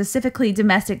 specifically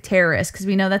domestic terrorists, because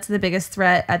we know that's the biggest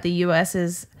threat at the U.S.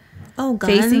 is... Oh,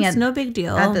 guns, no big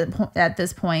deal. At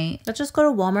this point. Let's just go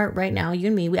to Walmart right now, you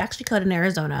and me. We actually could in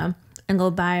Arizona and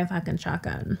go buy a fucking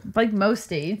shotgun. Like most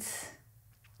states.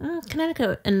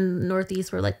 Connecticut and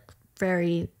Northeast were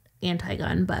very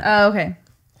anti-gun, but... Oh, okay.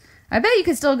 I bet you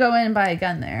could still go in and buy a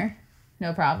gun there.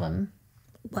 No problem.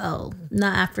 Well,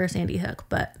 not after Sandy Hook,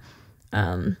 but...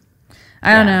 I don't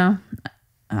know.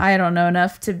 I don't know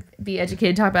enough to be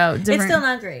educated to talk about different... It's still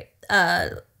not great,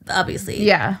 obviously.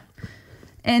 Yeah.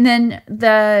 And then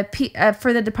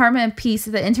for the Department of Peace,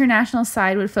 the international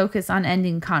side would focus on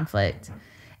ending conflict.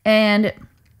 And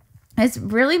it's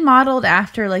really modeled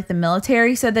after the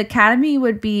military. So the academy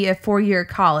would be a 4-year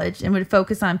college and would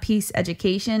focus on peace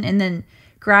education. And then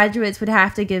graduates would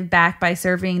have to give back by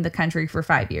serving the country for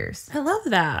 5 years. I love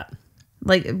that.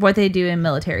 Like what they do in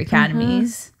military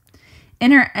academies.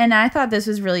 And I thought this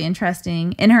was really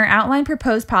interesting. In her outline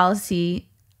proposed policy...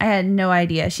 I had no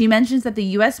idea. She mentions that the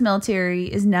U.S. military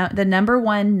is now the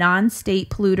 #1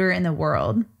 non-state polluter in the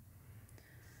world.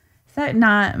 Is that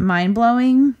not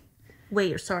mind-blowing?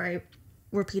 Wait, sorry.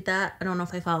 Repeat that. I don't know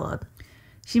if I followed.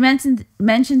 She mentions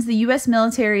the U.S.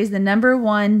 military is the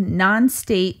 #1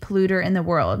 non-state polluter in the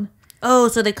world. Oh,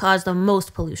 so they cause the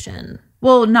most pollution.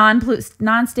 Well,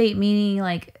 non-state meaning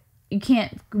you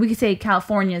can't... We could say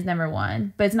California is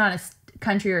 #1, but it's not a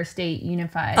country or state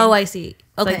unified. Oh, I see.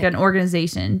 Okay. Like an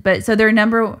organization. But so they're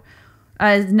number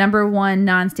one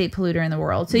non-state polluter in the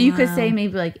world. So you could say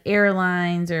maybe like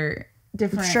airlines or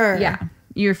different. Sure. Yeah.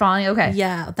 You're following? Okay.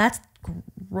 Yeah, that's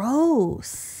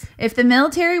gross. If the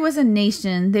military was a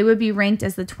nation, they would be ranked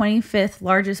as the 25th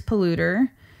largest polluter.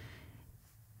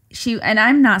 And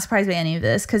I'm not surprised by any of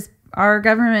this because our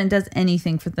government does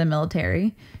anything for the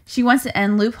military. She wants to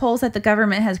end loopholes that the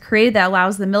government has created that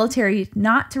allows the military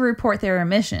not to report their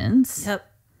emissions. Yep.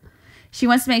 She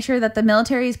wants to make sure that the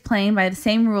military is playing by the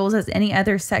same rules as any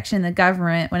other section of the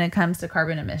government when it comes to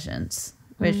carbon emissions,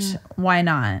 which why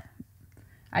not?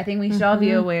 I think we should all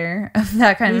be aware of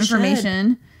that kind of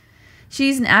information.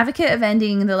 She's an advocate of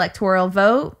ending the electoral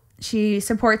vote. She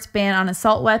supports ban on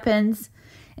assault weapons.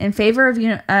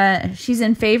 She's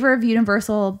in favor of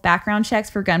universal background checks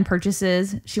for gun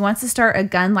purchases. She wants to start a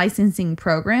gun licensing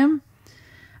program.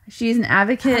 She's an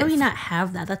advocate. How do we not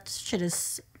have that? That shit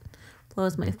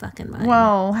blows my fucking mind.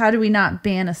 Well, how do we not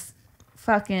ban a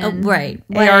fucking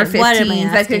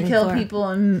AR-15s that could kill people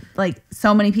and like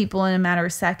so many people in a matter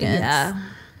of seconds? Yeah.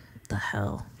 The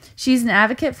hell. She's an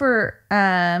advocate for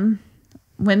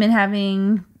women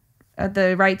having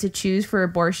the right to choose for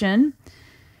abortion.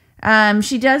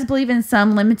 She does believe in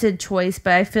some limited choice,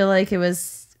 but I feel like it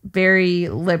was very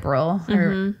liberal.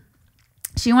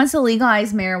 She wants to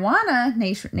legalize marijuana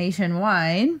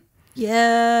nationwide.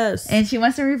 Yes. And she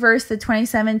wants to reverse the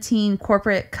 2017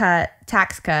 corporate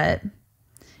tax cut.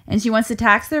 And she wants to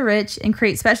tax the rich and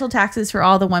create special taxes for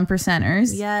all the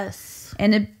 1%ers. Yes.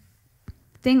 And a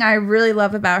thing I really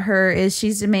love about her is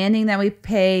she's demanding that we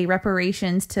pay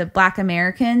reparations to Black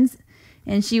Americans.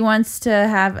 And she wants to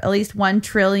have at least $1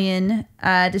 trillion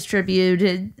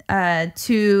distributed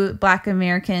to Black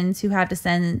Americans who have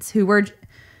descendants who were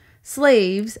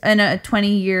slaves in a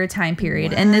 20-year time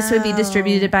period. Wow. And this would be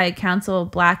distributed by a council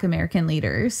of Black American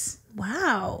leaders.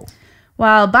 Wow.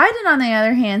 While Biden, on the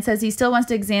other hand, says he still wants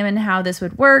to examine how this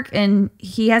would work, and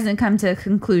he hasn't come to a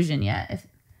conclusion yet.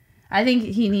 I think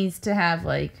he needs to have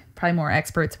like probably more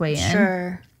experts weigh in.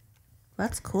 Sure.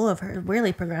 That's cool of her.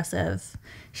 Really progressive.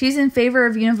 She's in favor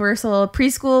of universal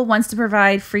preschool, wants to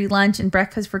provide free lunch and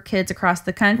breakfast for kids across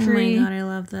the country. Oh my God, I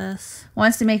love this.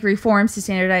 Wants to make reforms to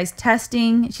standardize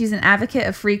testing. She's an advocate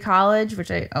of free college,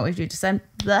 which I always do.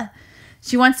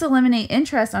 She wants to eliminate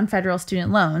interest on federal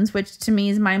student loans, which to me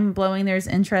is mind-blowing. There's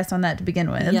interest on that to begin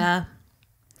with. Yeah.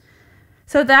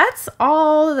 So that's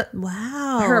all her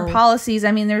wow. policies.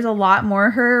 I mean, there's a lot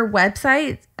more. Her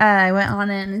website, I went on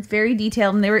it, and it's very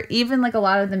detailed. And they were even like a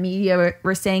lot of the media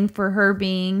were saying for her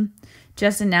being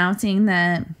just announcing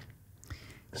that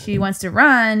she wants to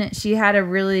run, she had a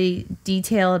really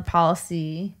detailed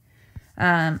policy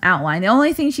outline. The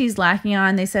only thing she's lacking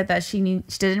on, they said that she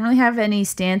didn't really have any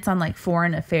stance on like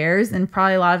foreign affairs, and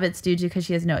probably a lot of it's due to because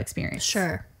she has no experience.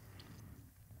 Sure.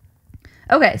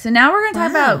 Okay, so now we're going to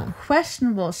talk about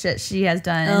questionable shit she has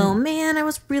done. Oh, man, I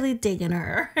was really digging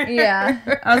her. Yeah.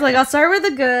 I was like, I'll start with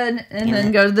the good and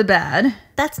then go to the bad.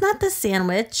 That's not the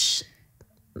sandwich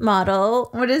motto.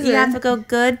 What is it? You have to go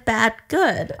good, bad,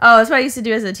 good. Oh, that's what I used to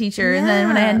do as a teacher. And then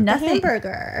when I had nothing. The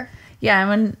hamburger. Yeah,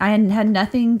 when I had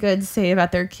nothing good to say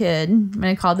about their kid, when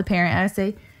I called the parent, I would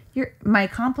say, my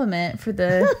compliment for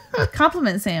the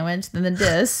compliment sandwich, then the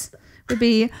diss would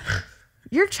be,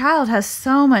 your child has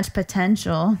so much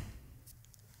potential.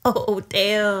 Oh,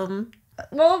 damn.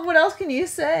 Well, what else can you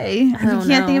say? You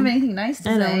can't think of anything nice to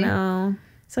say. I don't know.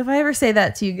 So if I ever say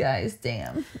that to you guys,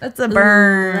 damn, that's a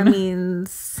burn. Ooh, that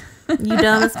means you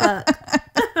dumb as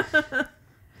fuck.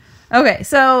 Okay,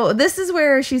 so this is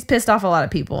where she's pissed off a lot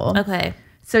of people. Okay.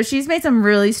 So she's made some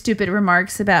really stupid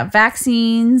remarks about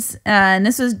vaccines. And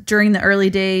this was during the early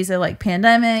days of like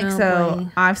pandemic. Boy.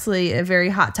 Obviously a very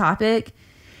hot topic.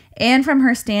 And from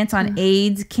her stance on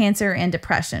AIDS, cancer, and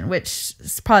depression, which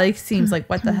probably seems like,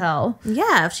 what the hell?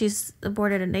 Yeah, if she's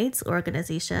aborted an AIDS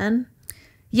organization.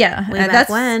 Yeah. Way back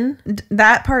when.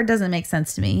 That part doesn't make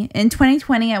sense to me. In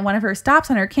 2020, at one of her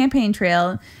stops on her campaign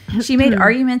trail, she made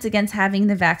arguments against having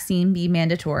the vaccine be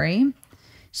mandatory.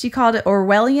 She called it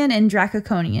Orwellian and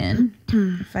Draconian,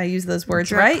 if I use those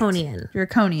words right.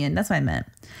 Draconian. That's what I meant.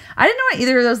 I didn't know what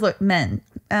either of those meant.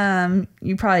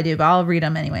 You probably do, but I'll read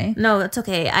them anyway. No, that's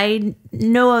okay. I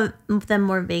know of them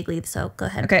more vaguely, so go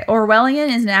ahead. Okay.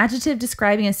 Orwellian is an adjective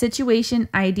describing a situation,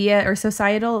 idea, or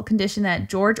societal condition that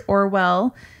George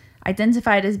Orwell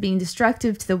identified as being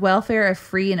destructive to the welfare of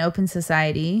free and open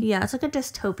society. Yeah, it's like a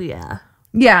dystopia.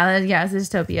 Yeah, it's a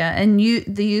dystopia. And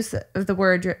the use of the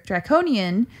word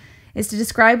draconian is to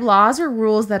describe laws or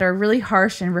rules that are really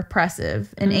harsh and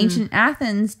repressive. In ancient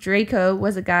Athens, Draco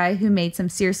was a guy who made some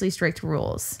seriously strict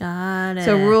rules. Got it.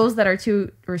 So rules that are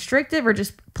too restrictive or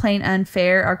just plain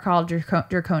unfair are called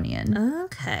draconian.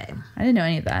 Okay. I didn't know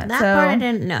any of that. That part I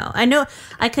didn't know. I know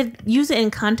I could use it in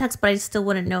context, but I still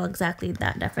wouldn't know exactly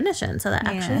that definition. So that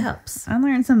actually helps. I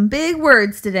learned some big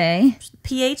words today.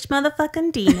 PH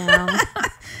motherfucking D now.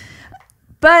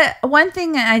 But one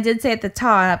thing I did say at the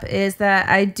top is that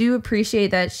I do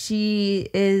appreciate that she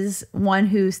is one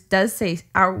who does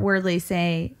outwardly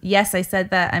say, yes, I said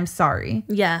that, I'm sorry.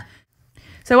 Yeah.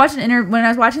 So I watched when I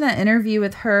was watching that interview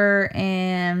with her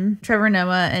and Trevor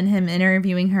Noah and him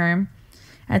interviewing her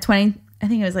at 20, I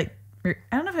think it was like, I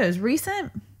don't know if it was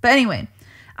recent, but anyway,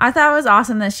 I thought it was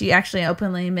awesome that she actually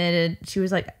openly admitted, she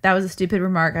was like, that was a stupid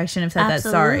remark. I shouldn't have said that.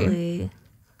 Sorry.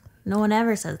 No one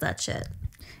ever says that shit.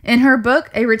 In her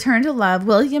book, A Return to Love,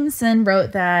 Williamson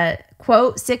wrote that,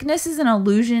 quote, sickness is an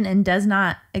illusion and does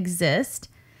not exist,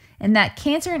 and that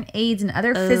cancer and AIDS and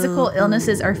other physical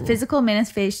illnesses are physical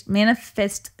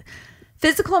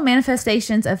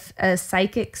manifestations of a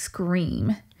psychic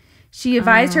scream. She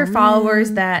advised her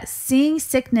followers that seeing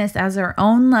sickness as our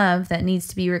own love that needs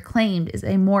to be reclaimed is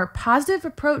a more positive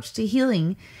approach to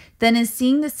healing than is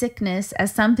seeing the sickness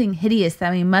as something hideous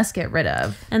that we must get rid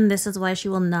of. And this is why she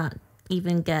will not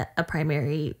even get a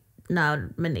primary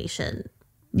nomination.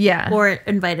 Yeah. Or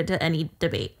invited to any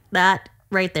debate. That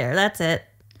right there. That's it.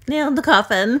 Nailed the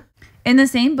coffin. In the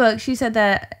same book, she said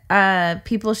that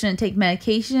people shouldn't take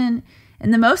medication.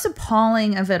 And the most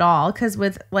appalling of it all, because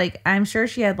with, like, I'm sure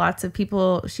she had lots of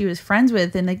people she was friends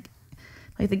with in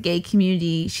the gay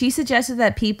community. She suggested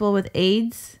that people with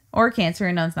AIDS or cancer,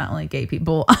 and no, it's not only gay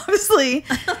people, obviously,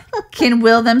 can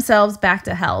will themselves back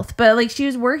to health. But like she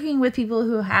was working with people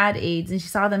who had AIDS and she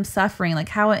saw them suffering. Like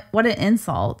what an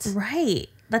insult. Right.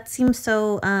 That seems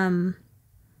so, I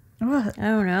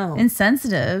don't know.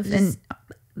 Insensitive and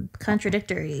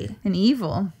contradictory. And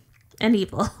evil. And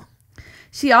evil.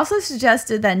 She also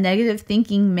suggested that negative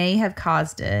thinking may have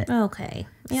caused it. Okay.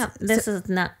 Yeah. This is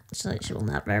not, she will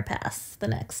never pass the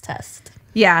next test.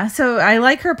 Yeah. So I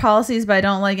like her policies, but I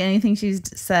don't like anything she's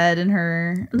said in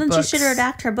her Then books. she should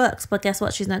redact her books. But guess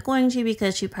what? She's not going to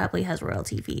because she probably has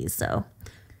royalty fees. So.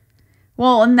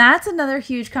 Well, and that's another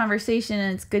huge conversation.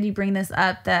 And it's good you bring this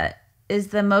up. That is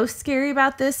the most scary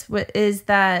about this is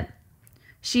that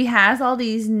she has all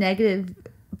these negative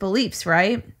beliefs,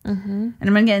 right? Mm-hmm. And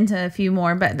I'm going to get into a few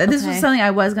more, but this was something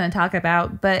I was going to talk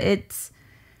about, but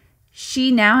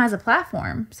she now has a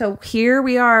platform. So here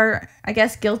we are, I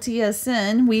guess, guilty as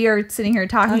sin. We are sitting here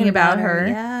talking about her.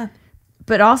 Yeah.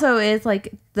 But also it's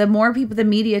like the more people, the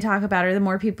media talk about her, the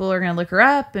more people are going to look her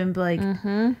up and be like,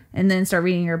 and then start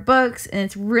reading her books. And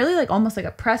it's really like almost like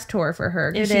a press tour for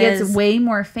her. She gets way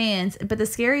more fans. But the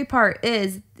scary part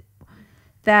is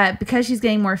that because she's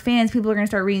getting more fans, people are going to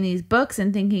start reading these books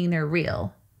and thinking they're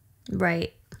real.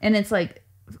 Right. And it's like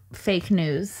fake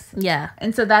news. Yeah.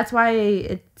 And so that's why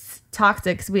it's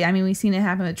toxic. We've seen it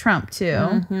happen with Trump too.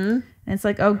 Mm-hmm. And it's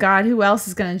like, oh God, who else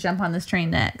is going to jump on this train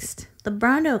next? The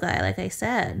Brando guy, like I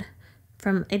said,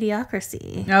 from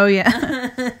Idiocracy. Oh,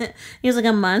 yeah. He was like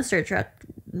a monster truck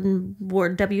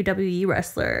WWE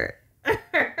wrestler.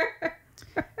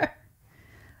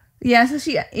 Yeah, so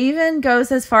she even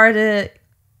goes as far to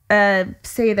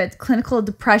say that clinical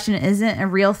depression isn't a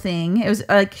real thing. It was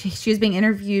like she was being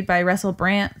interviewed by Russell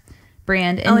Brand.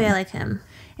 And, oh, yeah, I like him.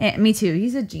 And me too.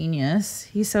 He's a genius.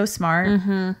 He's so smart. Mm-hmm.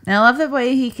 And I love the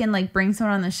way he can like bring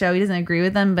someone on the show. He doesn't agree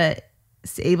with them, but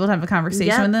is able to have a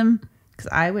conversation with them. Because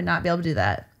I would not be able to do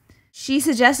that. She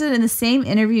suggested in the same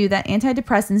interview that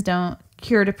antidepressants don't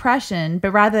cure depression,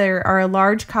 but rather are a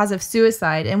large cause of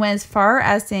suicide, and went as far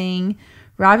as saying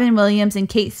Robin Williams and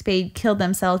Kate Spade killed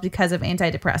themselves because of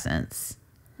antidepressants.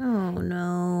 Oh,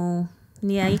 no.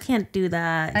 Yeah, you can't do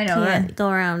that. I know. You can't go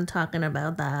around talking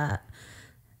about that.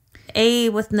 A,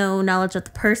 with no knowledge of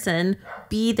the person.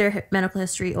 B, their medical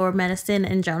history or medicine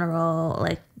in general,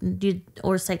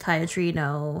 or psychiatry.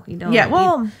 No, you don't. Yeah,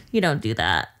 well, you don't do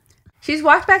that. She's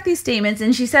walked back these statements,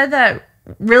 and she said that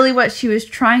really what she was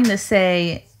trying to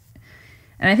say,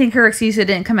 and I think her excuse that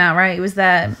didn't come out right, was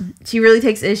that she really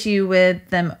takes issue with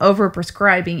them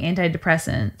over-prescribing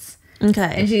antidepressants.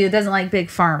 Okay. And she doesn't like Big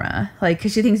Pharma.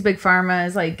 Because she thinks Big Pharma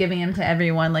is, giving them to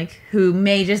everyone, who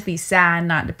may just be sad,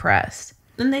 not depressed.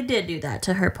 And they did do that,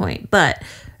 to her point. But,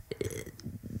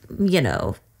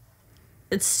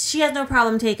 she has no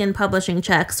problem taking publishing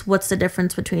checks. What's the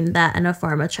difference between that and a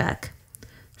pharma check?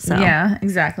 So. Yeah,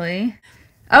 exactly.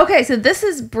 Okay, so this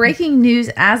is breaking news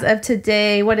as of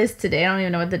today. What is today? I don't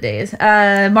even know what the day is.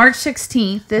 March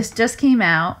 16th. This just came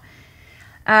out.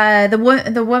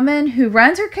 The woman who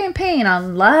runs her campaign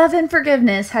on love and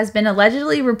forgiveness has been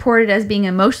allegedly reported as being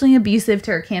emotionally abusive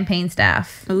to her campaign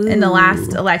staff in the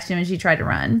last election when she tried to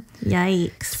run.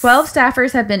 Yikes. 12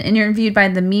 staffers have been interviewed by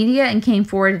the media and came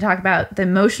forward to talk about the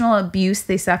emotional abuse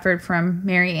they suffered from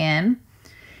Marianne.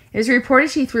 It was reported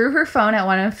she threw her phone at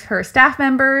one of her staff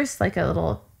members, like a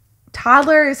little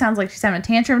toddler. It sounds like she's having a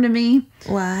tantrum to me.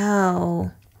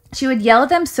 Wow. She would yell at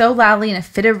them so loudly in a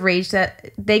fit of rage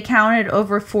that they counted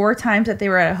over 4 times that they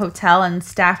were at a hotel and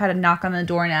staff had to knock on the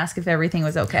door and ask if everything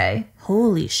was okay.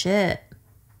 Holy shit.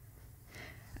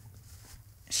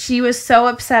 She was so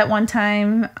upset one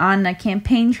time on a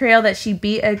campaign trail that she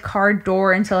beat a car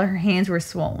door until her hands were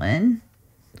swollen.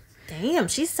 Damn,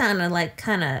 she sounded like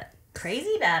kind of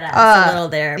crazy badass a little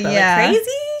there. But like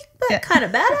crazy, but kind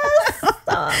of badass.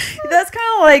 That's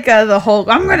kind of like the whole,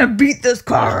 I'm going to beat this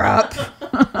car up.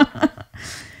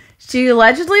 She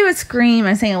allegedly would scream,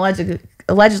 I'm saying allegedly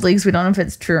because we don't know if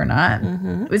it's true or not,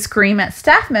 would scream at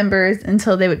staff members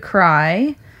until they would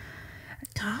cry.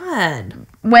 God.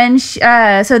 When she,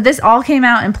 so this all came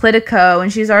out in Politico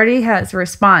and she's already has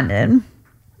responded.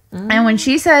 And when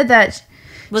she said that...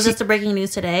 Was this the breaking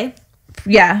news today?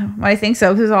 Yeah, I think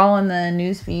so. Because it's all in the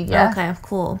news feed. Yeah. Okay,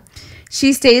 cool.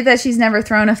 She stated that she's never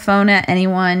thrown a phone at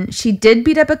anyone. She did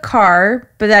beat up a car,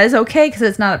 but that is okay because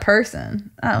it's not a person.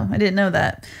 Oh, I didn't know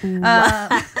that.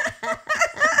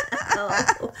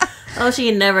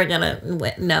 She's never gonna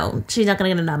win. No, she's not gonna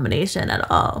get a nomination at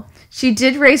all. She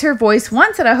did raise her voice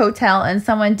once at a hotel, and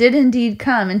someone did indeed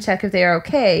come and check if they are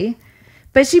okay.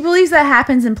 But she believes that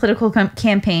happens in political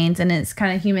campaigns, and it's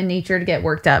kind of human nature to get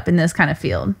worked up in this kind of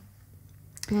field.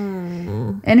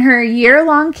 In her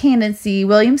year-long candidacy,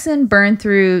 Williamson burned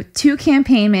through 2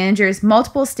 campaign managers,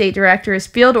 multiple state directors,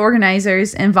 field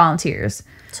organizers, and volunteers.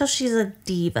 So she's a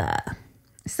diva.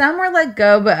 Some were let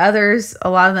go, but others, a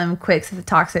lot of them quit to the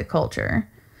toxic culture.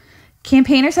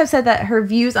 Campaigners have said that her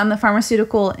views on the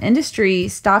pharmaceutical industry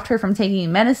stopped her from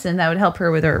taking medicine that would help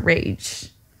her with her rage.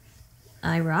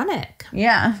 Ironic.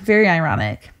 Yeah, very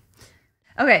ironic.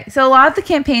 Okay, so a lot of the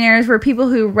campaigners were people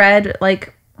who read,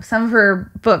 like, some of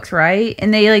her books, right?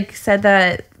 And they like said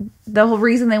that the whole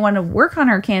reason they wanted to work on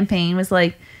her campaign was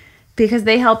like because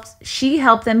she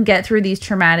helped them get through these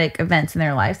traumatic events in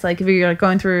their lives. Like if you're like,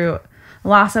 going through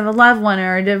loss of a loved one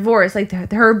or a divorce, like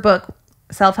her book,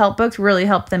 self-help books really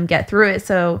helped them get through it.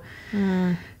 So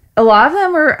a lot of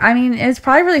them were, I mean, it's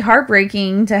probably really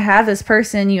heartbreaking to have this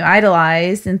person you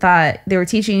idolized and thought they were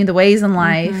teaching you the ways in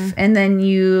life. And then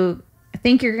you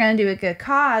think you're going to do a good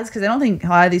cause, because I don't think a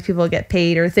lot of these people get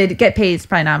paid, or if they get paid, it's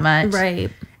probably not much.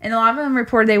 Right. And a lot of them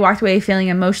reported they walked away feeling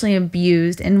emotionally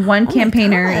abused. And one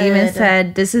campaigner even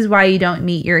said, "This is why you don't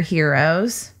meet your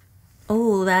heroes."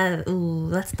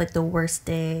 That's like the worst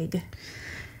dig.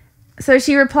 So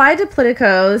she replied to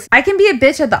Politico's, "I can be a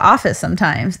bitch at the office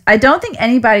sometimes. I don't think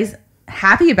anybody's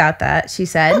happy about that," she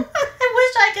said. I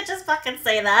wish I could just fucking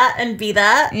say that and be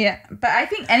that. Yeah, but I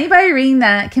think anybody reading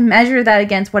that can measure that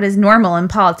against what is normal in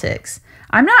politics.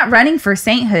 "I'm not running for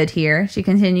sainthood here," she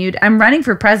continued. "I'm running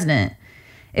for president.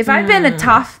 If I've been a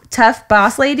tough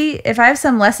boss lady, if I have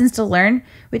some lessons to learn,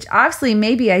 which obviously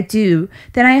maybe I do,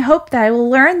 then I hope that I will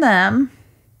learn them."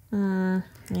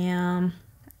 Yeah.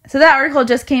 So that article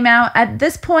just came out. At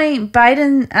this point,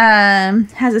 Biden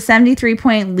has a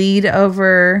 73-point lead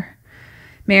over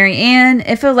Marianne.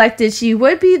 If elected, she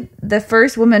would be the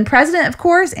first woman president, of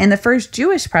course, and the first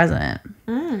Jewish president.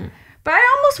 But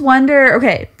I almost wonder,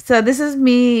 okay, so this is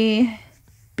me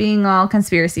being all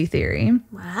conspiracy theory.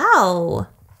 Wow.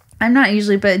 I'm not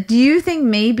usually, but do you think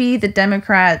maybe the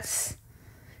Democrats,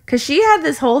 because she had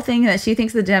this whole thing that she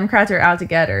thinks the Democrats are out to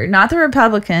get her. Not the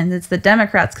Republicans, it's the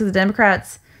Democrats, because the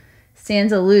Democrats stand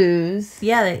to lose.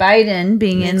 Yeah. Biden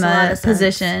being in the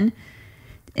position.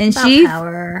 And about she,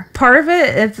 power. Part of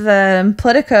it, if the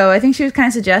Politico, I think she was kind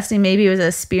of suggesting maybe it was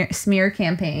a smear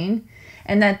campaign,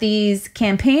 and that these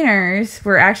campaigners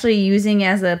were actually using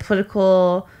as a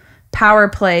political power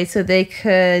play so they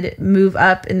could move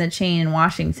up in the chain in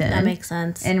Washington. That makes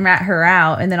sense. And rat her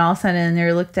out. And then all of a sudden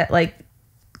they're looked at like,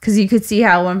 because you could see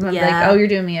how one of them was like, "Oh, you're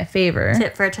doing me a favor."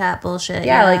 Tit for tat bullshit.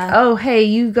 Yeah, like, "Oh, hey,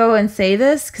 you go and say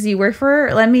this because you work for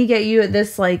her. Let me get you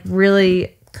this like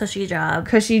really cushy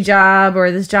job,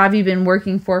 or this job you've been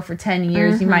working for 10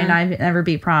 years. You might not ever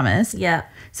be promised." Yeah.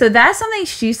 So that's something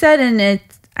she said, and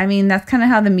it's, I mean, that's kind of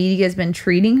how the media has been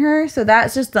treating her. So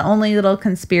that's just the only little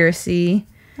conspiracy.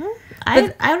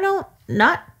 I don't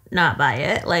not buy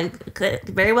it. Like,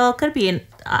 could be an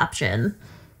option.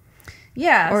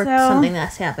 Yeah, or so something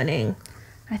that's happening.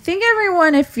 I think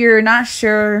everyone, if you're not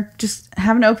sure, just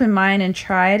have an open mind and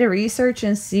try to research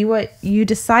and see what you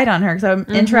decide on her. Because I'm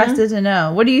interested to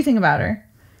know. What do you think about her?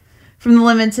 From the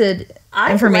limited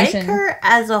information. I like her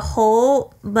as a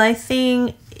whole. My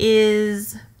thing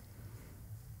is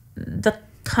the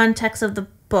context of the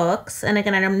books. And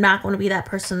again, I'm not going to be that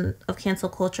person of cancel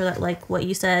culture that, like what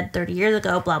you said 30 years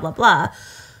ago, blah, blah, blah.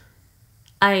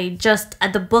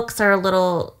 The books are a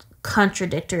little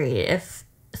contradictory,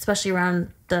 especially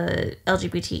around the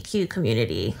LGBTQ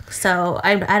community. So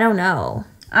I don't know.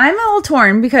 I'm a little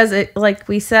torn because, like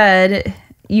we said,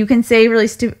 you can say really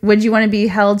stupid. Would you want to be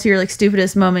held to your like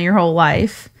stupidest moment your whole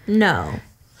life? No.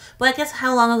 But I guess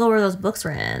how long ago were those books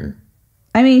written?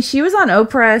 I mean, she was on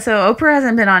Oprah, so Oprah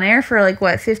hasn't been on air for like,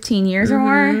 what, 15 years or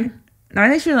more? No, I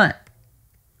think she was on...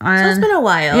 So it's been a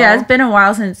while. Yeah, it's been a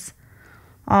while since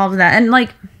all of that. And like,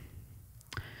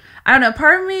 I don't know,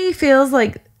 part of me feels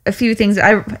like a few things.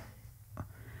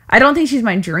 I don't think she's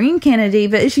my dream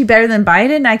candidate, but is she better than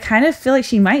Biden? I kind of feel like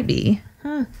she might be.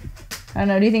 I don't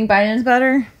know. Do you think Biden's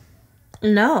better?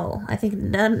 No, I think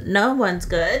no one's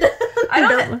good.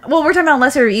 Well, we're talking about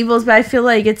lesser evils, but I feel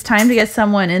like it's time to get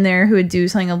someone in there who would do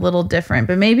something a little different.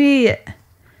 But maybe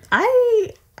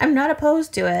I'm not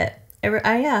opposed to it. I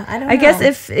don't know. I guess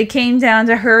if it came down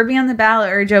to her being on the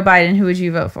ballot or Joe Biden, who would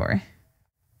you vote for?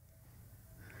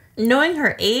 Knowing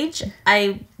her age,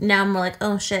 I'm more like,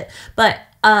 oh shit. But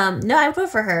no, I would vote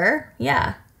for her.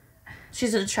 Yeah.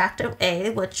 She's an attractive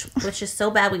which is so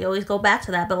bad. We always go back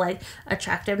to that, but like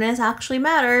attractiveness actually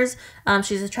matters.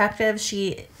 She's attractive.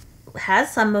 She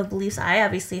has some of the beliefs I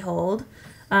obviously hold.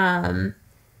 But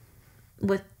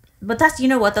that's, you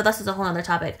know what, though, that's a whole other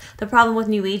topic. The problem with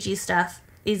new agey stuff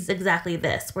is exactly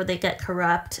this, where they get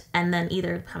corrupt and then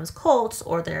either it becomes cults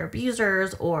or they're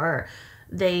abusers or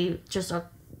they just are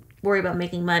worry about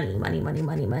making money.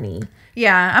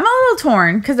 Yeah, I'm a little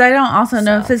torn because I don't also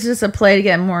know if it's just a play to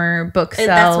get more book sales.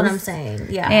 That's what I'm saying,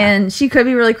 yeah. And she could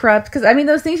be really corrupt because, I mean,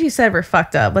 those things she said were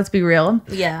fucked up, let's be real.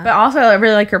 Yeah. But also, I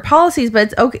really like her policies, but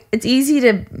it's okay. It's easy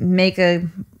to make a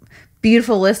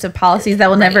beautiful list of policies that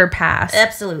will never pass.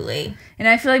 Absolutely. And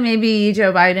I feel like maybe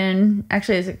Joe Biden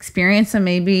actually has experience, and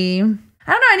maybe... I don't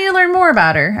know, I need to learn more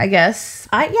about her, I guess.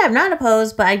 I'm not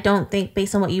opposed, but I don't think,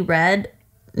 based on what you read,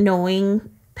 knowing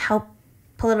how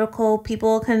political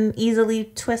people can easily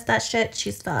twist that shit,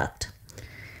 she's fucked.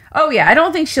 Oh yeah, I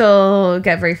don't think she'll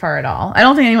get very far at all. I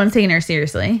don't think anyone's taking her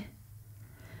seriously.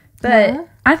 But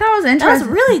I thought it was interesting. That was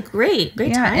really great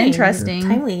time. Interesting,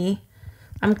 timely.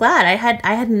 I'm glad I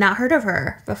had not heard of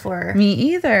her before. Me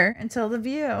either, until The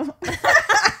View.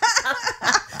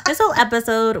 This whole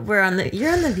episode, you're on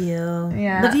The View.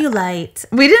 Yeah. The View light.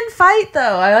 We didn't fight,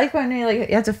 though. I like when you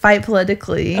have to fight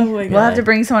politically. Oh my God. We'll have to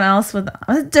bring someone else with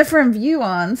a different view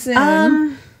on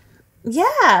soon.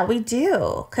 Yeah, we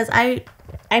do. Because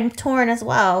I'm torn as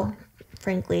well,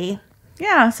 frankly.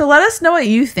 Yeah, so let us know what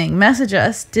you think. Message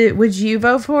us. Would you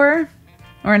vote for her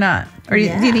or not? Or do you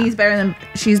think she's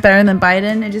better than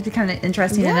Biden? It'd just be kind of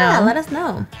interesting to know. Yeah, let us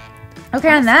know. Okay,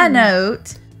 awesome. On that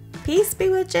note... Peace,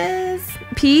 bewitches.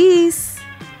 Peace.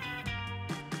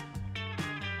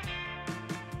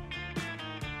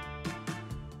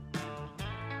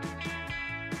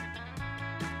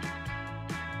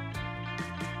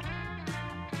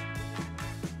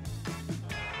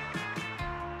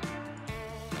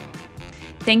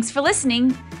 Thanks for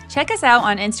listening. Check us out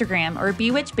on Instagram or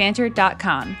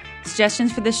bewitchbanter.com.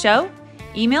 Suggestions for the show?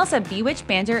 Emails at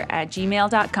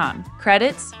bewitchbanter@gmail.com.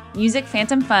 Credits, music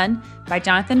Phantom Fun by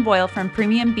Jonathan Boyle from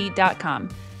premiumbeat.com.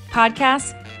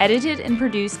 Podcasts edited and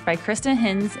produced by Krista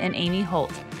Hins and Amy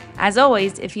Holt. As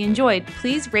always, if you enjoyed,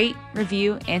 please rate,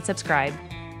 review, and subscribe.